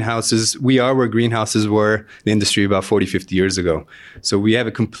 Greenhouses, we are where greenhouses were in the industry about 40, 50 years ago. So we have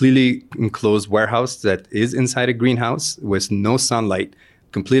a completely enclosed warehouse that is inside a greenhouse with no sunlight,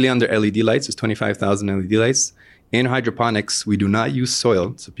 completely under LED lights. There's 25,000 LED lights. In hydroponics, we do not use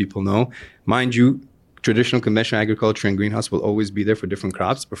soil, so people know. Mind you, traditional conventional agriculture and greenhouse will always be there for different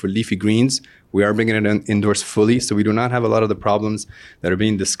crops, but for leafy greens, we are bringing it indoors fully, so we do not have a lot of the problems that are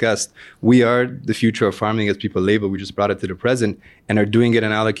being discussed. We are the future of farming, as people label. We just brought it to the present and are doing it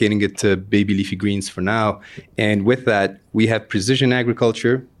and allocating it to baby leafy greens for now. And with that, we have precision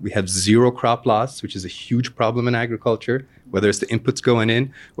agriculture. We have zero crop loss, which is a huge problem in agriculture, whether it's the inputs going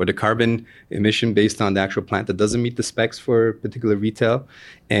in or the carbon emission based on the actual plant that doesn't meet the specs for particular retail.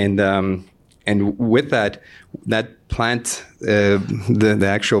 And with that plant, the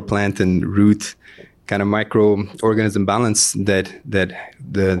actual plant and root kind of microorganism balance that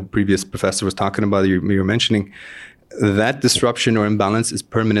the previous professor was talking about, you were mentioning, that disruption or imbalance is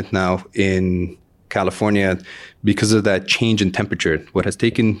permanent now in California because of that change in temperature. What has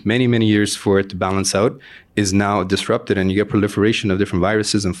taken many, many years for it to balance out is now disrupted, and you get proliferation of different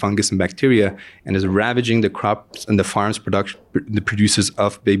viruses and fungus and bacteria, and is ravaging the crops and the farms the producers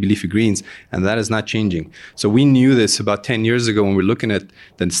of baby leafy greens, and that is not changing. So we knew this about 10 years ago when we were looking at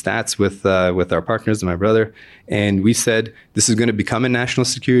the stats with our partners and my brother, and we said, this is going to become a national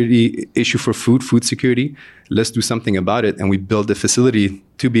security issue for food security. Let's do something about it, and we built a facility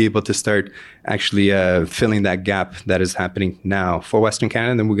to be able to start actually filling that gap that is happening now for Western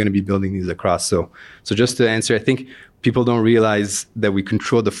Canada, and then we're going to be building these across. So just to answer, I think people don't realize that we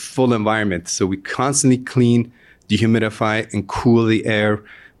control the full environment. So we constantly clean, dehumidify, and cool the air.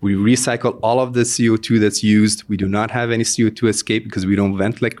 We recycle all of the CO2 that's used. We do not have any CO2 escape because we don't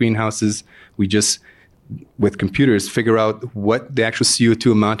vent like greenhouses. We just, with computers, figure out what the actual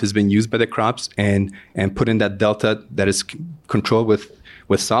CO2 amount has been used by the crops and put in that delta that is controlled with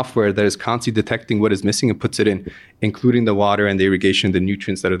software that is constantly detecting what is missing and puts it in, including the water and the irrigation, the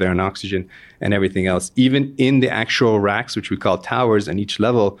nutrients that are there, and oxygen and everything else. Even in the actual racks, which we call towers, and each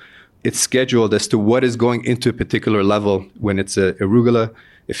level, it's scheduled as to what is going into a particular level when it's arugula,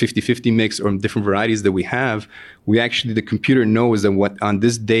 a 50-50 mix or different varieties that we have, the computer knows that what on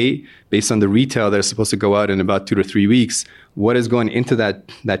this day, based on the retail that is supposed to go out in about 2 to 3 weeks, what is going into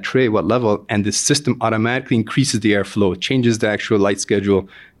that tray, what level, and the system automatically increases the airflow, changes the actual light schedule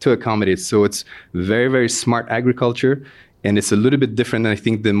to accommodate. So it's very, very smart agriculture, and it's a little bit different than I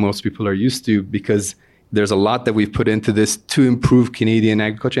think than most people are used to, because there's a lot that we've put into this to improve Canadian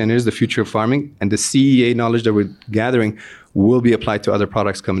agriculture, and it is the future of farming. And the CEA knowledge that we're gathering will be applied to other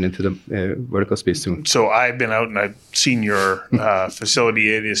products coming into the vertical space soon. So I've been out and I've seen your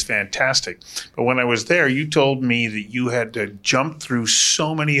facility. It is fantastic. But when I was there, you told me that you had to jump through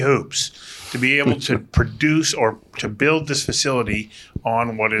so many hoops to be able to produce or to build this facility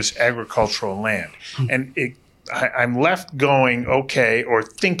on what is agricultural land. And I'm left going, okay, or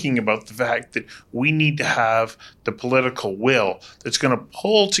thinking about the fact that we need to have the political will that's going to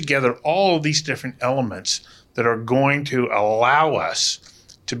pull together all of these different elements that are going to allow us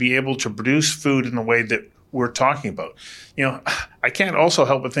to be able to produce food in the way that we're talking about. I can't also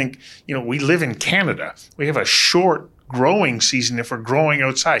help but think, we live in Canada. We have a short growing season if we're growing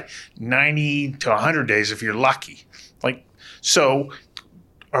outside, 90 to 100 days if you're lucky.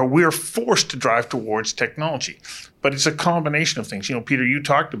 We're forced to drive towards technology. But it's a combination of things. Peter, you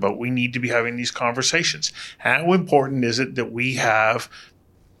talked about we need to be having these conversations. How important is it that we have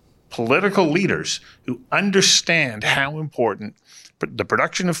political leaders who understand how important the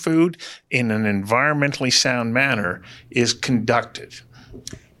production of food in an environmentally sound manner is conducted?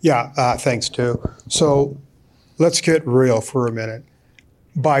 Yeah, thanks, Stu. So let's get real for a minute.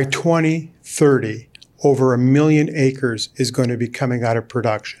 By 2030, over 1 million acres is going to be coming out of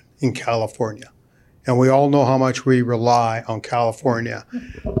production in California. And we all know how much we rely on California.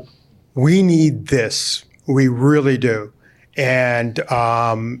 We need this. We really do. And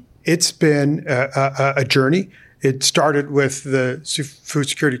it's been a journey. It started with the Food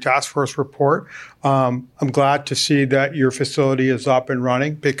Security Task Force report. I'm glad to see that your facility is up and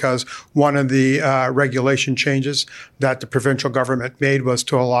running, because one of the regulation changes that the provincial government made was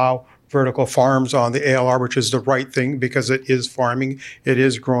to allow vertical farms on the ALR, which is the right thing because it is farming, it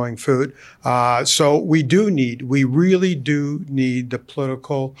is growing food. So we really do need the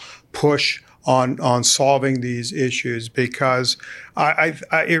political push on solving these issues, because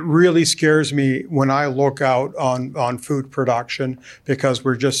it really scares me when I look out on food production, because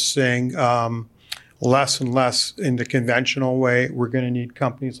we're just seeing less and less in the conventional way. We're going to need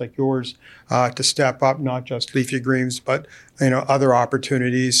companies like yours to step up, not just leafy greens, but other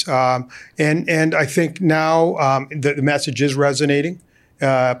opportunities. And I think now the message is resonating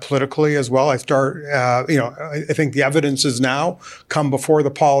politically as well. I think the evidence is now come before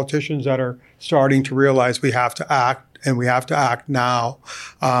the politicians that are starting to realize we have to act, and we have to act now.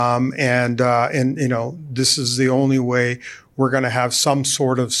 And this is the only way we're going to have some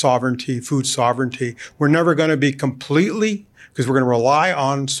sort of sovereignty, food sovereignty. We're never going to be completely, because we're going to rely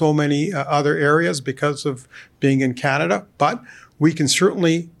on so many other areas because of being in Canada, but we can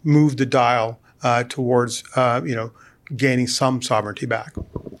certainly move the dial towards, gaining some sovereignty back.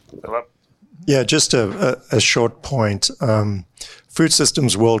 Yeah, just a short point. Food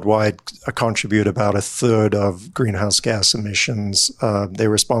systems worldwide contribute about 1/3 of greenhouse gas emissions. They're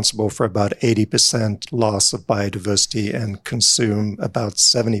responsible for about 80% loss of biodiversity and consume about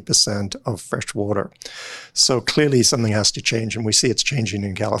 70% of fresh water. So clearly something has to change, and we see it's changing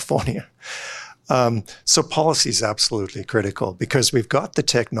in California. So policy is absolutely critical, because we've got the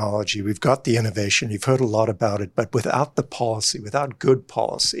technology, we've got the innovation, you've heard a lot about it, but without the policy, without good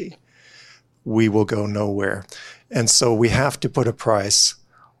policy, we will go nowhere. And so we have to put a price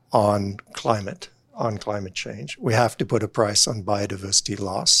on climate change. We have to put a price on biodiversity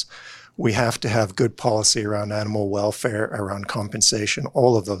loss. We have to have good policy around animal welfare, around compensation,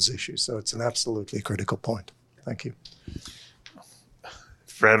 all of those issues. So it's an absolutely critical point. Thank you.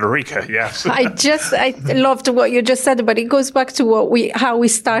 Frederica, yes. I loved what you just said, but it goes back to how we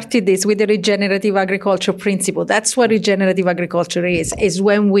started this with the regenerative agriculture principle. That's what regenerative agriculture is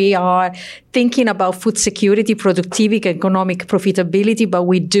when we are thinking about food security, productivity, economic profitability, but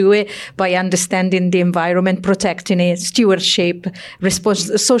we do it by understanding the environment, protecting it, stewardship,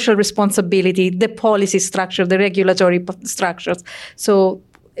 social responsibility, the policy structure, the regulatory structures. So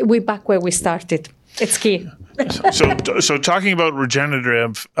we're back where we started. It's key. So talking about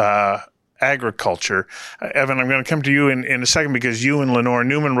regenerative agriculture, Evan, I'm going to come to you in a second, because you and Lenore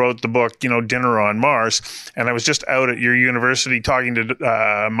Newman wrote the book, Dinner on Mars, and I was just out at your university talking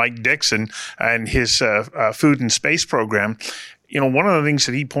to Mike Dixon and his food and space program. One of the things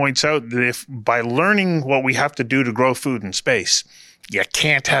that he points out, that if by learning what we have to do to grow food in space, you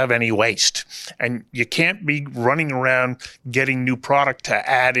can't have any waste, and you can't be running around getting new product to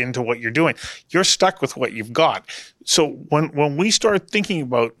add into what you're doing. You're stuck with what you've got. So when we start thinking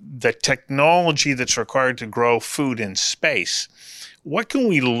about the technology that's required to grow food in space, what can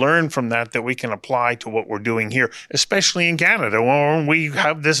we learn from that we can apply to what we're doing here, especially in Canada, when we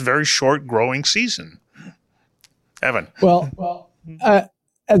have this very short growing season? Evan. Well,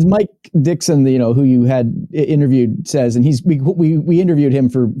 as Mike Dixon, who you had interviewed, says, and we interviewed him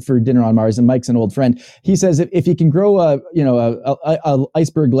for Dinner on Mars, and Mike's an old friend. He says if you can grow a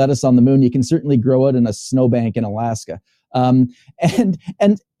iceberg lettuce on the moon, you can certainly grow it in a snowbank in Alaska. And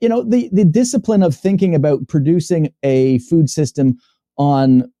the discipline of thinking about producing a food system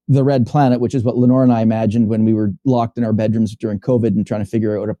on the red planet, which is what Lenore and I imagined when we were locked in our bedrooms during COVID and trying to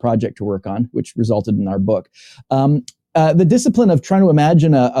figure out a project to work on, which resulted in our book. The discipline of trying to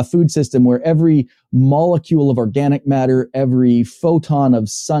imagine a food system where every molecule of organic matter, every photon of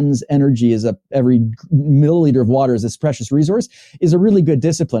sun's energy every milliliter of water is this precious resource is a really good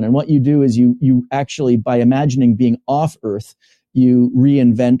discipline. And what you do is you actually, by imagining being off Earth, you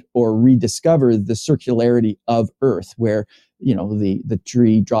reinvent or rediscover the circularity of Earth, where the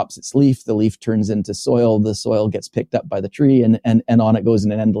tree drops its leaf, the leaf turns into soil, the soil gets picked up by the tree, and on it goes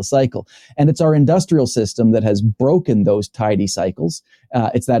in an endless cycle. And it's our industrial system that has broken those tidy cycles.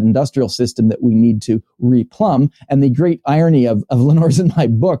 It's that industrial system that we need to replumb. And the great irony of Lenore's and my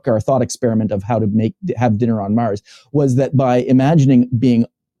book, our thought experiment of how to have dinner on Mars, was that by imagining being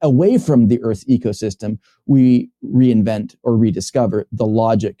away from the Earth ecosystem, we reinvent or rediscover the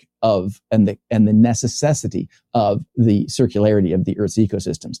logic of and the necessity of the circularity of the Earth's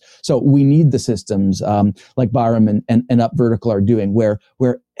ecosystems. So we need the systems like Byram and Up Vertical are doing, where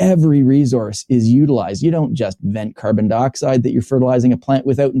every resource is utilized. You don't just vent carbon dioxide that you're fertilizing a plant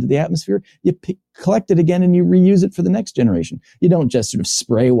with out into the atmosphere. You collect it again and you reuse it for the next generation. You don't just sort of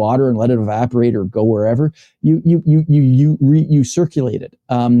spray water and let it evaporate or go wherever. You circulate it.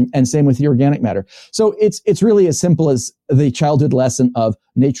 And same with the organic matter. So it's really as simple as the childhood lesson of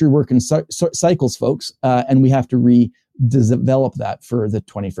nature work in cycles, folks. And we have to redevelop that for the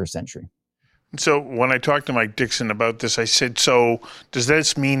 21st century. So when I talked to Mike Dixon about this, I said, so does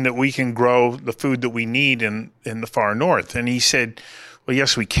this mean that we can grow the food that we need in the far north? And he said, well,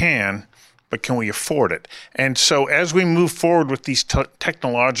 yes, we can, but can we afford it? And so as we move forward with these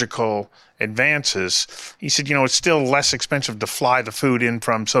technological advances, he said, it's still less expensive to fly the food in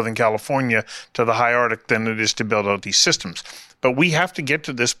from Southern California to the high Arctic than it is to build out these systems. But we have to get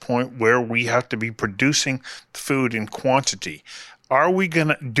to this point where we have to be producing food in quantity.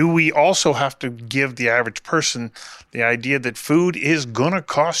 Do we also have to give the average person the idea that food is going to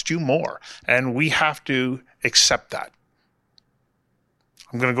cost you more? And we have to accept that.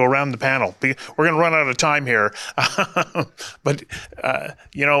 I'm going to go around the panel. We're going to run out of time here. But,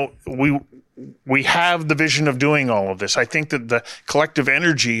 we have the vision of doing all of this. I think that the collective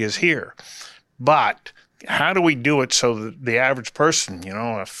energy is here. But how do we do it so that the average person,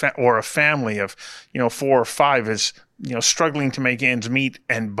 or a family of, 4 or 5 is, struggling to make ends meet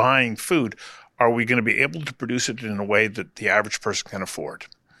and buying food? Are we going to be able to produce it in a way that the average person can afford?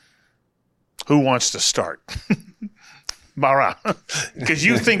 Who wants to start? Mara, because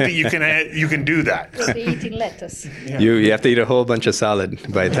you think that you can do that. We'll be eating lettuce. Yeah. You have to eat a whole bunch of salad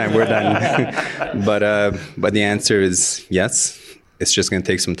by the time we're done. But the answer is yes. It's just going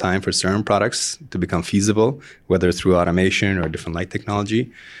to take some time for certain products to become feasible, whether through automation or different light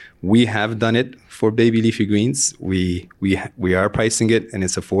technology. We have done it for baby leafy greens. We are pricing it, and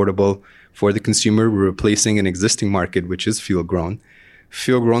it's affordable for the consumer. We're replacing an existing market, which is field grown.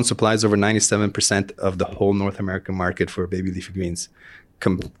 Field grown supplies over 97% of the whole North American market for baby leafy greens,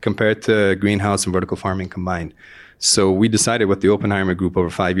 compared to greenhouse and vertical farming combined. So we decided with the Oppenheimer Group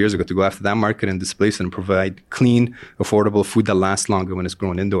over 5 years ago to go after that market and displace it and provide clean, affordable food that lasts longer when it's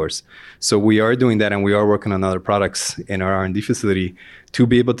grown indoors. So we are doing that, and we are working on other products in our R&D facility to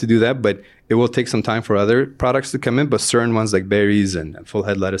be able to do that. But it will take some time for other products to come in. But certain ones like berries and full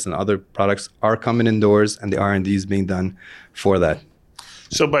head lettuce and other products are coming indoors, and the R&D is being done for that.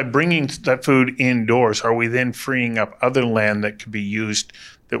 So by bringing that food indoors, are we then freeing up other land that could be used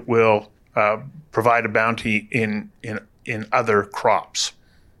that will provide a bounty in other crops?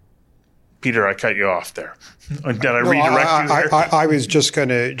 Peter, I cut you off there. Did I redirect you there? I was just going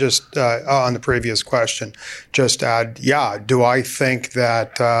to, on the previous question, just add, do I think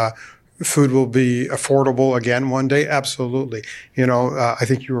that food will be affordable again one day? Absolutely. I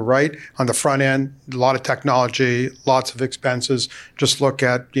think you were right. On the front end, a lot of technology, lots of expenses. Just look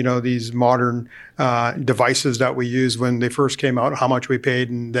at, these modern devices that we used when they first came out, how much we paid,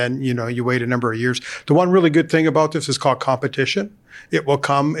 and then, you wait a number of years. The one really good thing about this is called competition. It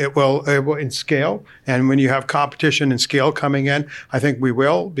will in scale. And when you have competition and scale coming in, I think we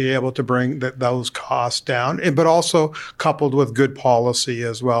will be able to bring those costs down, but also coupled with good policy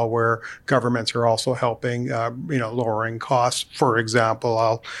as well, where governments are also helping, lowering costs. For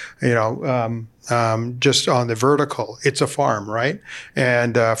example, just on the vertical, it's a farm, right?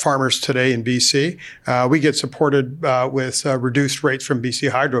 And farmers today in BC, we get supported with reduced rates from BC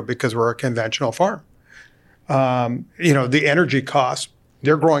Hydro because we're a conventional farm. The energy costs,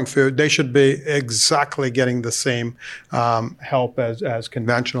 they're growing food. They should be exactly getting the same help as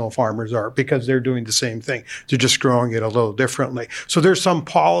conventional farmers are, because they're doing the same thing. They're just growing it a little differently. So there's some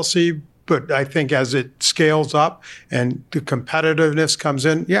policy, but I think as it scales up and the competitiveness comes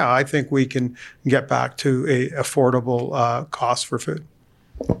in, I think we can get back to a affordable cost for food.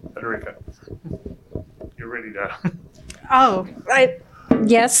 Federica, you're ready to...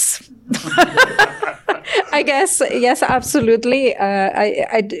 Yes. I guess, yes, absolutely.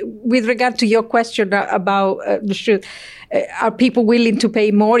 With regard to your question about are people willing to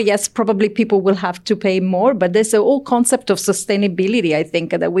pay more? Yes, probably people will have to pay more, but there's a whole concept of sustainability, I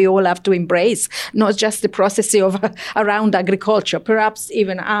think, that we all have to embrace, not just the process around agriculture, perhaps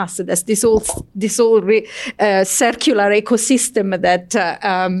even us. There's this whole circular ecosystem that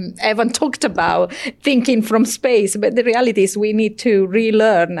Evan talked about, thinking from space. But the reality is we need to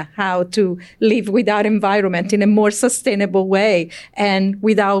relearn how to live with our environment in a more sustainable way and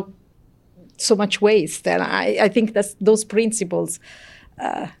without so much waste. And I think that's those principles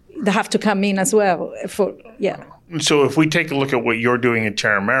that have to come in as well. So if we take a look at what you're doing in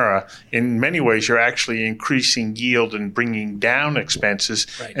Terramera, in many ways you're actually increasing yield and bringing down expenses.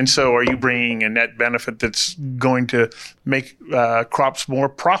 Right. And so are you bringing a net benefit that's going to make crops more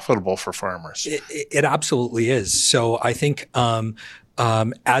profitable for farmers? It absolutely is. So I think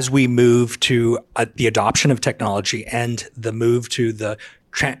as we move to the adoption of technology and the move to the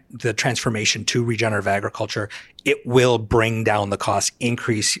transformation to regenerative agriculture, it will bring down the cost,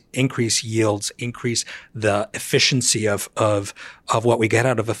 increase yields, increase the efficiency of what we get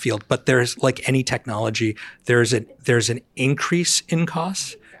out of a field. But there's, like any technology, there's an increase in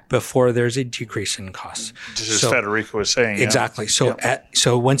costs before there's a decrease in costs. Just as Federica was saying. Exactly. So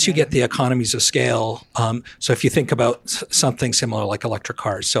once you get the economies of scale, so if you think about something similar like electric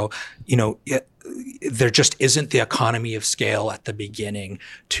cars, so there just isn't the economy of scale at the beginning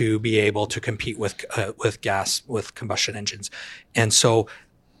to be able to compete with combustion engines. And so,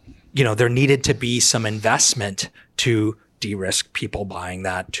 there needed to be some investment to de-risk people buying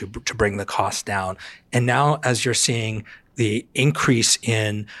that, to bring the cost down. And now, as you're seeing the increase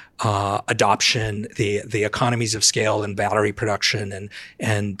in adoption, the economies of scale in battery production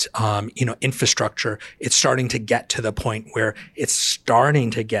and infrastructure, it's starting to get to the point where it's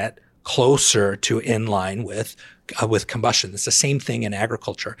starting to get closer to in line with combustion. It's the same thing in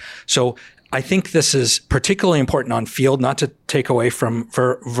agriculture. So I think this is particularly important on field, not to take away from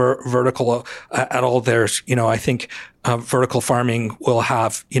vertical at all. There's, I think vertical farming will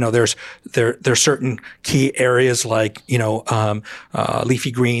have, there's certain key areas like,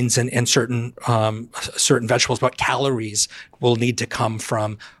 leafy greens and certain vegetables, but calories will need to come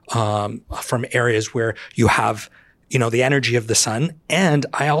from areas where you have the energy of the sun. And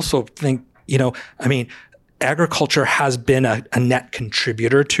I also think, agriculture has been a net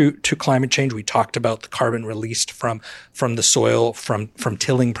contributor to climate change. We talked about the carbon released from the soil, from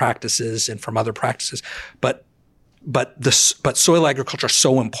tilling practices and from other practices. But soil agriculture is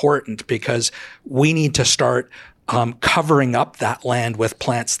so important because we need to start covering up that land with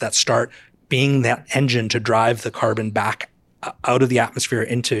plants that start being that engine to drive the carbon back out of the atmosphere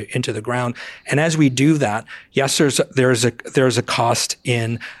into the ground. And as we do that, yes, there's a cost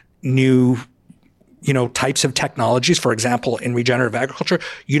in new types of technologies. For example, in regenerative agriculture,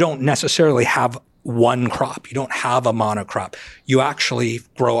 you don't necessarily have one crop. You don't have a monocrop. You actually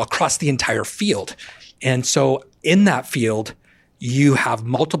grow across the entire field. And so in that field, you have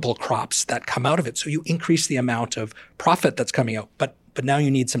multiple crops that come out of it. So you increase the amount of profit that's coming out. But now you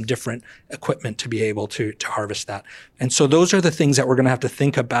need some different equipment to be able to harvest that. And so those are the things that we're going to have to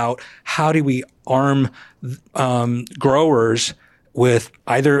think about. How do we arm growers with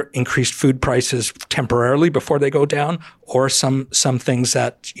either increased food prices temporarily before they go down, or some things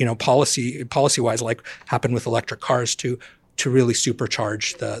that policy wise, like happened with electric cars, to really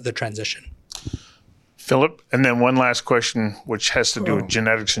supercharge the transition. Philip, and then one last question, which has to do with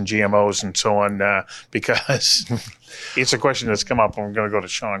genetics and GMOs and so on, because it's a question that's come up. I'm going to go to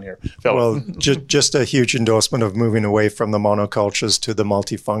Sean here. Philip. Well, just a huge endorsement of moving away from the monocultures to the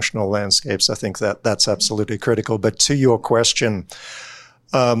multifunctional landscapes. I think that's absolutely critical. But to your question,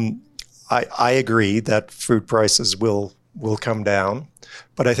 I agree that food prices will come down,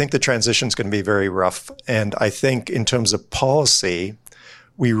 but I think the transition is going to be very rough. And I think in terms of policy,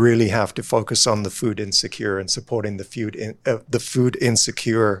 we really have to focus on the food insecure and supporting the food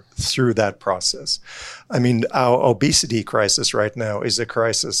insecure through that process. I mean, our obesity crisis right now is a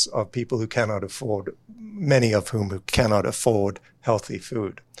crisis of people who cannot afford, many of whom who cannot afford healthy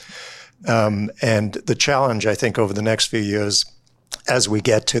food. And the challenge, I think, over the next few years, as we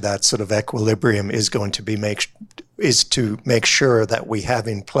get to that sort of equilibrium, is going to be to make sure that we have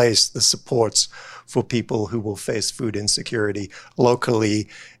in place the supports for people who will face food insecurity locally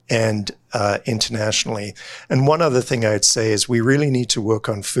and internationally. And one other thing I'd say is we really need to work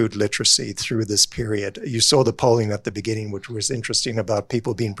on food literacy through this period. You saw the polling at the beginning, which was interesting, about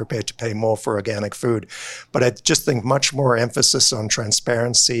people being prepared to pay more for organic food. But I just think much more emphasis on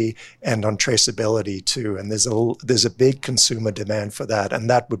transparency and on traceability too. And there's a big consumer demand for that. And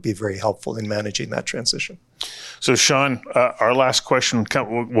that would be very helpful in managing that transition. So, Sean, our last question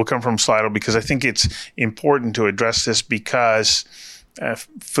will come from Slido, because I think it's important to address this, because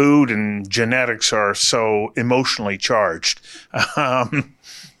food and genetics are so emotionally charged.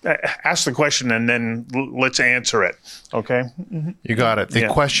 Ask the question and then let's answer it, okay? You got it. The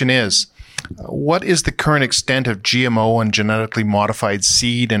question is, what is the current extent of GMO and genetically modified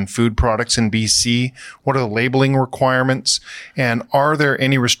seed and food products in BC? What are the labeling requirements? And are there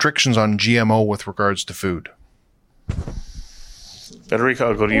any restrictions on GMO with regards to food? Federica,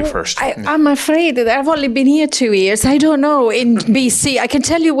 I'll go to you first. I'm afraid that I've only been here 2 years. I don't know in BC. I can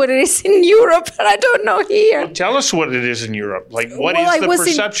tell you what it is in Europe, but I don't know here. Well, tell us what it is in Europe. Like, what is the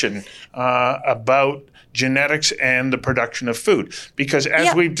perception about genetics and the production of food? Because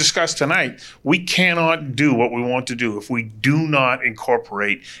as we've discussed tonight, we cannot do what we want to do if we do not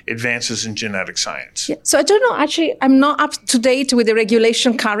incorporate advances in genetic science. Yeah. So I don't know. Actually, I'm not up to date with the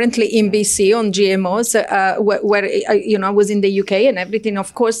regulation currently in BC on GMOs, where I was in the UK, and everything,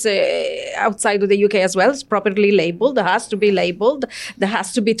 of course, outside of the UK as well, is properly labeled. There has to be labeled. There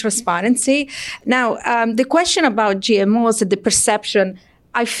has to be transparency. Now, the question about GMOs, the perception,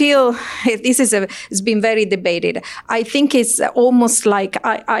 I feel it's been very debated. I think it's almost like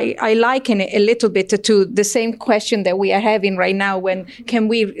I liken it a little bit to the same question that we are having right now. When can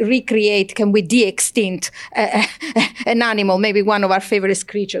we de-extinct an animal, maybe one of our favorite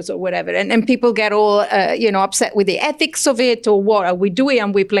creatures or whatever? And people get all upset with the ethics of it, or what are we doing?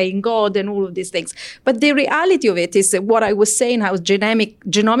 Are we playing God and all of these things? But the reality of it is what I was saying, how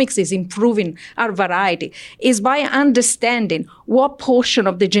genomics is improving our variety, is by understanding what portion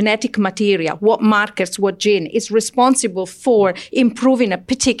of the genetic material, what markers, what gene is responsible for improving a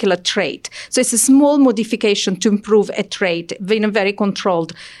particular trait. So it's a small modification to improve a trait in a very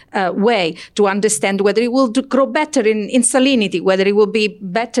controlled way, to understand whether it will grow better in salinity, whether it will be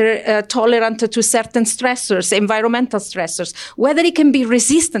better tolerant to certain stressors, environmental stressors, whether it can be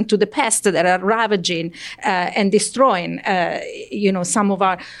resistant to the pests that are ravaging and destroying, some of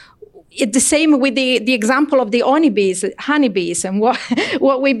our. It's the same with the example of the honeybees, and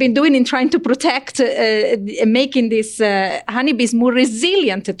what we've been doing in trying to protect, making these honeybees more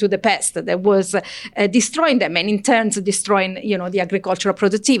resilient to the pest that was destroying them, and in turn destroying, the agricultural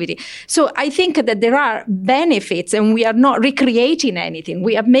productivity. So I think that there are benefits, and we are not recreating anything.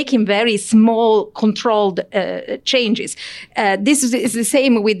 We are making very small, controlled changes. This is the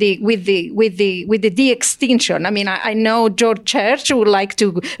same with the de-extinction. I mean, I know George Church would like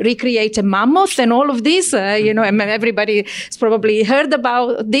to recreate a mammoth and all of this, and everybody's probably heard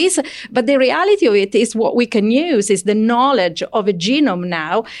about this. But the reality of it is what we can use is the knowledge of a genome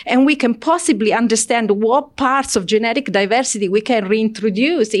now, and we can possibly understand what parts of genetic diversity we can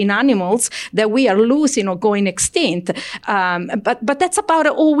reintroduce in animals that we are losing or going extinct. But that's about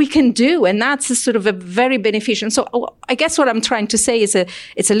all we can do, and that's sort of a very beneficial. So I guess what I'm trying to say is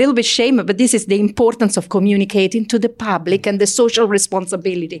it's a little bit shame, but this is the importance of communicating to the public and the social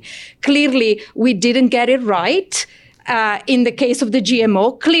responsibility. Clearly, we didn't get it right in the case of the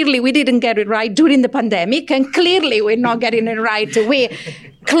GMO. Clearly, we didn't get it right during the pandemic, and clearly, we're not getting it right. We're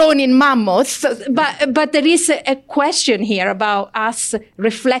cloning mammoths. But there is a question here about us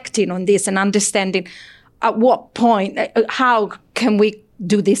reflecting on this and understanding at what point, how can we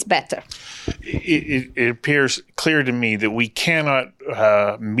do this better? it appears clear to me that we cannot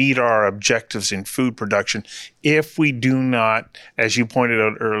meet our objectives in food production if we do not, as you pointed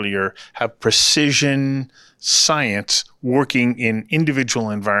out earlier, have precision science working in individual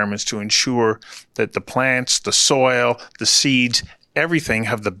environments to ensure that the plants, the soil, the seeds, everything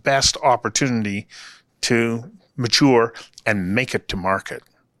have the best opportunity to mature and make it to market.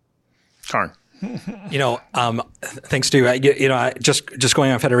 Karn. Thanks, Stu. Just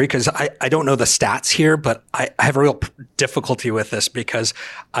going on Federica's, I don't know the stats here, but I have a real difficulty with this because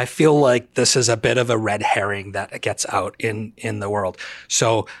I feel like this is a bit of a red herring that gets out in the world.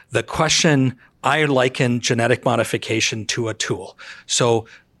 So the question, I liken genetic modification to a tool. So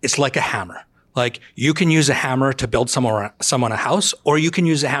it's like a hammer. Like you can use a hammer to build someone a house, or you can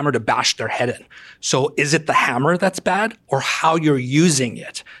use a hammer to bash their head in. So is it the hammer that's bad or how you're using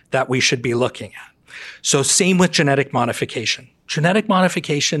it that we should be looking at? So same with genetic modification. Genetic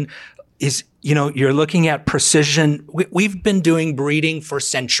modification is, you're looking at precision. We've been doing breeding for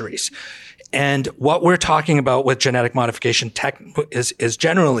centuries. And what we're talking about with genetic modification tech is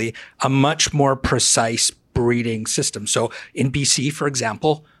generally a much more precise breeding system. So in BC, for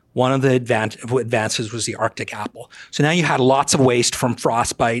example, one of the advances was the Arctic apple. So now you had lots of waste from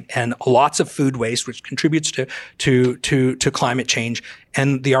frostbite and lots of food waste, which contributes to climate change.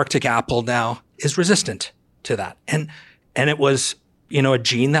 And the Arctic apple now is resistant to that. And it was, a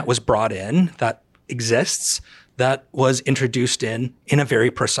gene that was brought in that exists, that was introduced in a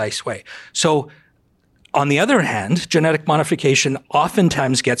very precise way. So on the other hand, genetic modification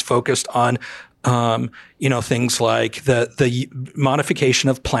oftentimes gets focused on things like the modification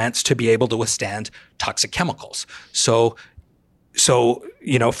of plants to be able to withstand toxic chemicals. So,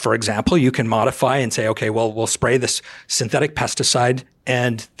 for example, you can modify and say, okay, well, we'll spray this synthetic pesticide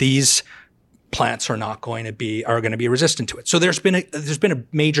and these plants are going to be resistant to it. So there's been a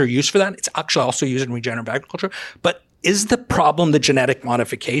major use for that. It's actually also used in regenerative agriculture, but is the problem the genetic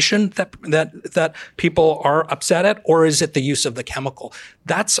modification that people are upset at, or is it the use of the chemical?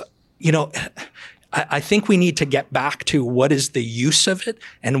 That's, I think we need to get back to what is the use of it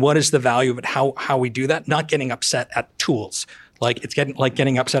and what is the value of it, how we do that, not getting upset at tools. Like it's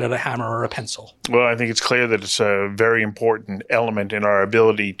getting upset at a hammer or a pencil. Well, I think it's clear that it's a very important element in our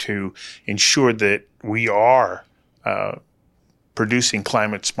ability to ensure that we are producing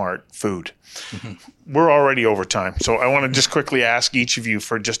climate smart food. Mm-hmm. We're already over time, so I want to just quickly ask each of you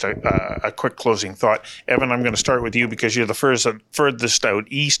for just a quick closing thought. Evan, I'm going to start with you because you're the furthest out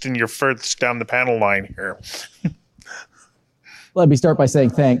east and you're furthest down the panel line here. Let me start by saying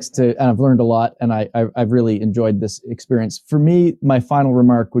thanks and I've learned a lot, and I've really enjoyed this experience. For me, my final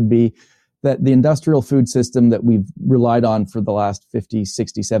remark would be that the industrial food system that we've relied on for the last 50,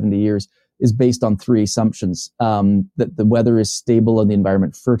 60, 70 years is based on three assumptions: that the weather is stable and the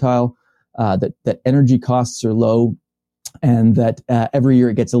environment fertile, that energy costs are low, and that every year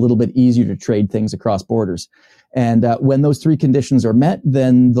it gets a little bit easier to trade things across borders. And when those three conditions are met,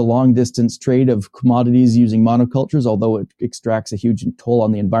 then the long distance trade of commodities using monocultures, although it extracts a huge toll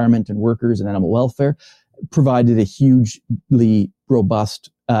on the environment and workers and animal welfare, provided a hugely robust,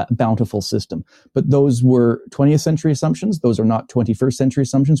 bountiful system. But those were 20th century assumptions. Those are not 21st century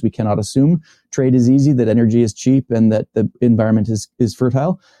assumptions. We cannot assume trade is easy, that energy is cheap, and that the environment is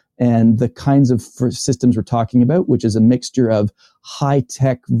fertile. And the kinds of systems we're talking about, which is a mixture of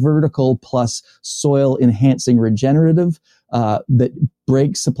high-tech vertical plus soil-enhancing regenerative that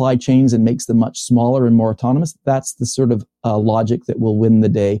breaks supply chains and makes them much smaller and more autonomous, that's the sort of logic that will win the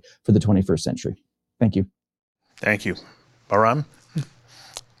day for the 21st century. Thank you. Thank you. Bahram,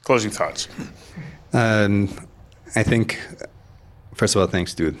 closing thoughts. I think, first of all,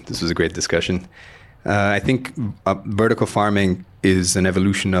 thanks, dude. This was a great discussion. I think vertical farming is an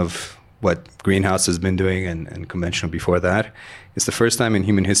evolution of what greenhouse has been doing and conventional before that. It's the first time in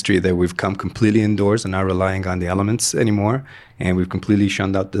human history that we've come completely indoors and not relying on the elements anymore. And we've completely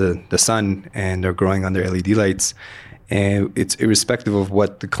shunned out the sun and are growing under LED lights. And it's irrespective of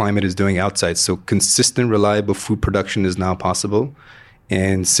what the climate is doing outside. So consistent, reliable food production is now possible.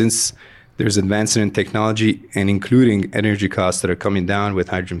 And since there's advancement in technology and including energy costs that are coming down with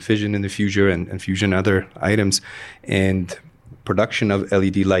hydrogen fission in the future and fusion other items, and production of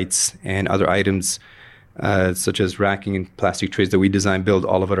LED lights and other items such as racking and plastic trays that we design, build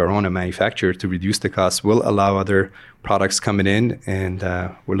all of it our own and manufacture to reduce the costs, will allow other products coming in. And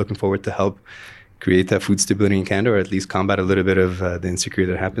we're looking forward to help create that food stability in Canada, or at least combat a little bit of the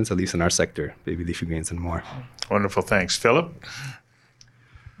insecurity that happens, at least in our sector, baby leafy greens and more. Wonderful. Thanks. Philip?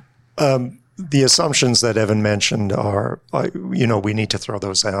 The assumptions that Evan mentioned are, we need to throw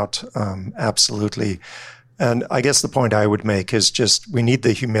those out. Absolutely. And I guess the point I would make is just we need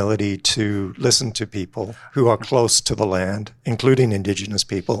the humility to listen to people who are close to the land, including Indigenous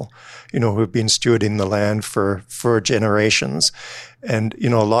people, who have been stewarding the land for generations. And,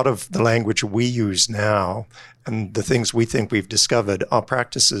 a lot of the language we use now and the things we think we've discovered are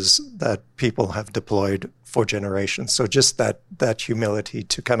practices that people have deployed for generations. So just that humility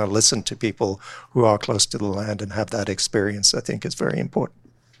to kind of listen to people who are close to the land and have that experience, I think is very important.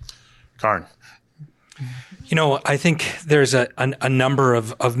 Karin. I think there's a number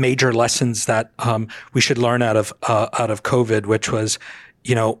of major lessons that we should learn out of COVID, which was,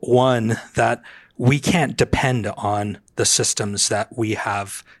 one, that we can't depend on the systems that we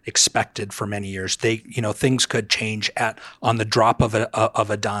have expected for many years. Things could change on the drop of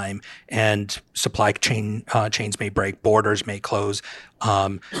a dime, and supply chains may break, borders may close,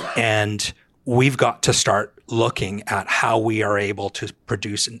 and we've got to start looking at how we are able to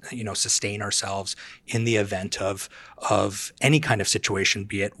produce and sustain ourselves in the event of any kind of situation,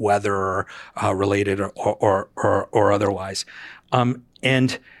 be it weather related or otherwise.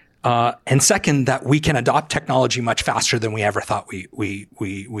 And second, that we can adopt technology much faster than we ever thought we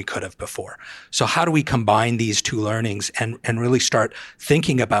could have before. So how do we combine these two learnings and really start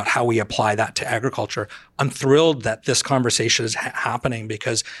thinking about how we apply that to agriculture? I'm thrilled that this conversation is happening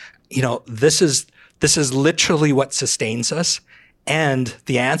because, this is literally what sustains us, and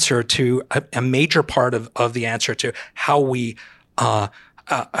the answer to a major part of the answer to how we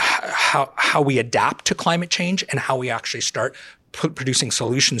adapt to climate change and how we actually start producing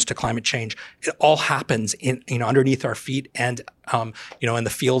solutions to climate change. It all happens in underneath our feet and in the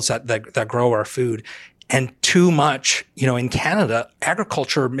fields that grow our food. And too much, in Canada,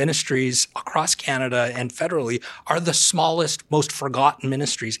 agriculture ministries across Canada and federally are the smallest, most forgotten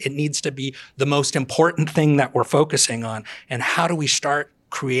ministries. It needs to be the most important thing that we're focusing on. And how do we start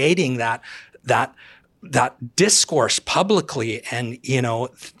creating that discourse publicly and,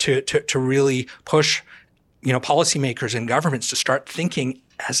 to really push, policymakers and governments to start thinking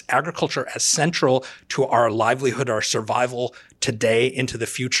as agriculture as central to our livelihood, our survival today into the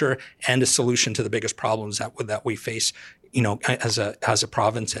future, and a solution to the biggest problems that we face, as a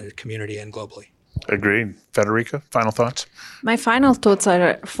province and a community and globally. Agreed. Federica, final thoughts? My final thoughts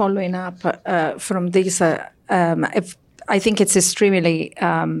are following up from this. I think it's extremely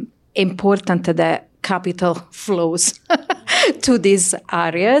important that capital flows to these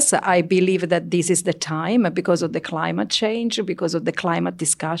areas. I believe that this is the time because of the climate change, because of the climate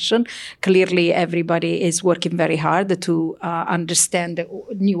discussion. Clearly, everybody is working very hard to understand the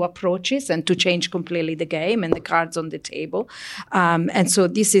new approaches and to change completely the game and the cards on the table. And so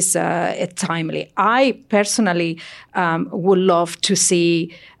this is timely. I personally would love to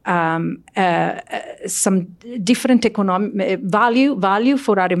see some different economic value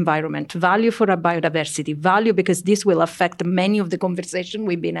for our environment, value for our biodiversity, value because this will affect many of the conversation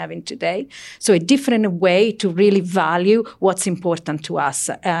we've been having today. So a different way to really value what's important to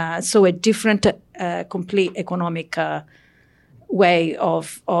us. So a different, complete economic way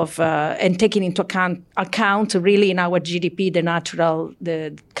of and taking into account really in our GDP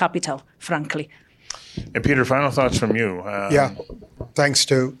the capital, frankly. And Peter, final thoughts from you. Thanks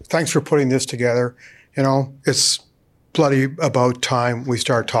for putting this together. It's bloody about time we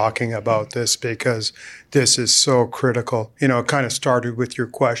start talking about this because this is so critical. It kind of started with your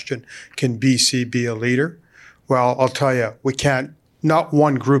question, can BC be a leader? Well, I'll tell you, we can't, not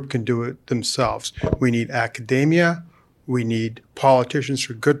one group can do it themselves. We need academia, we need politicians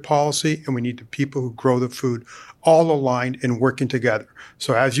for good policy, and we need the people who grow the food all aligned and working together.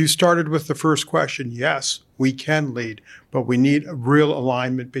 So as you started with the first question, yes, we can lead, but we need a real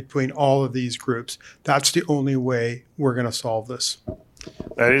alignment between all of these groups. That's the only way we're going to solve this.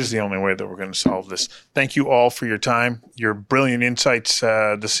 That is the only way that we're going to solve this. Thank you all for your time, your brilliant insights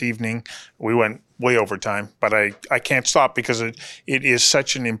this evening. We went way over time, but I can't stop because it is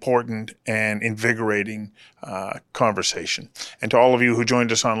such an important and invigorating conversation. And to all of you who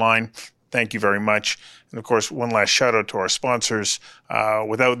joined us online, thank you very much. And of course, one last shout out to our sponsors.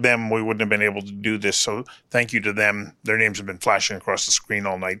 Without them, we wouldn't have been able to do this. So thank you to them. Their names have been flashing across the screen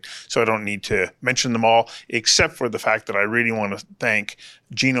all night. So I don't need to mention them all, except for the fact that I really want to thank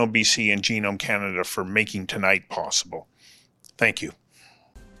Genome BC and Genome Canada for making tonight possible. Thank you.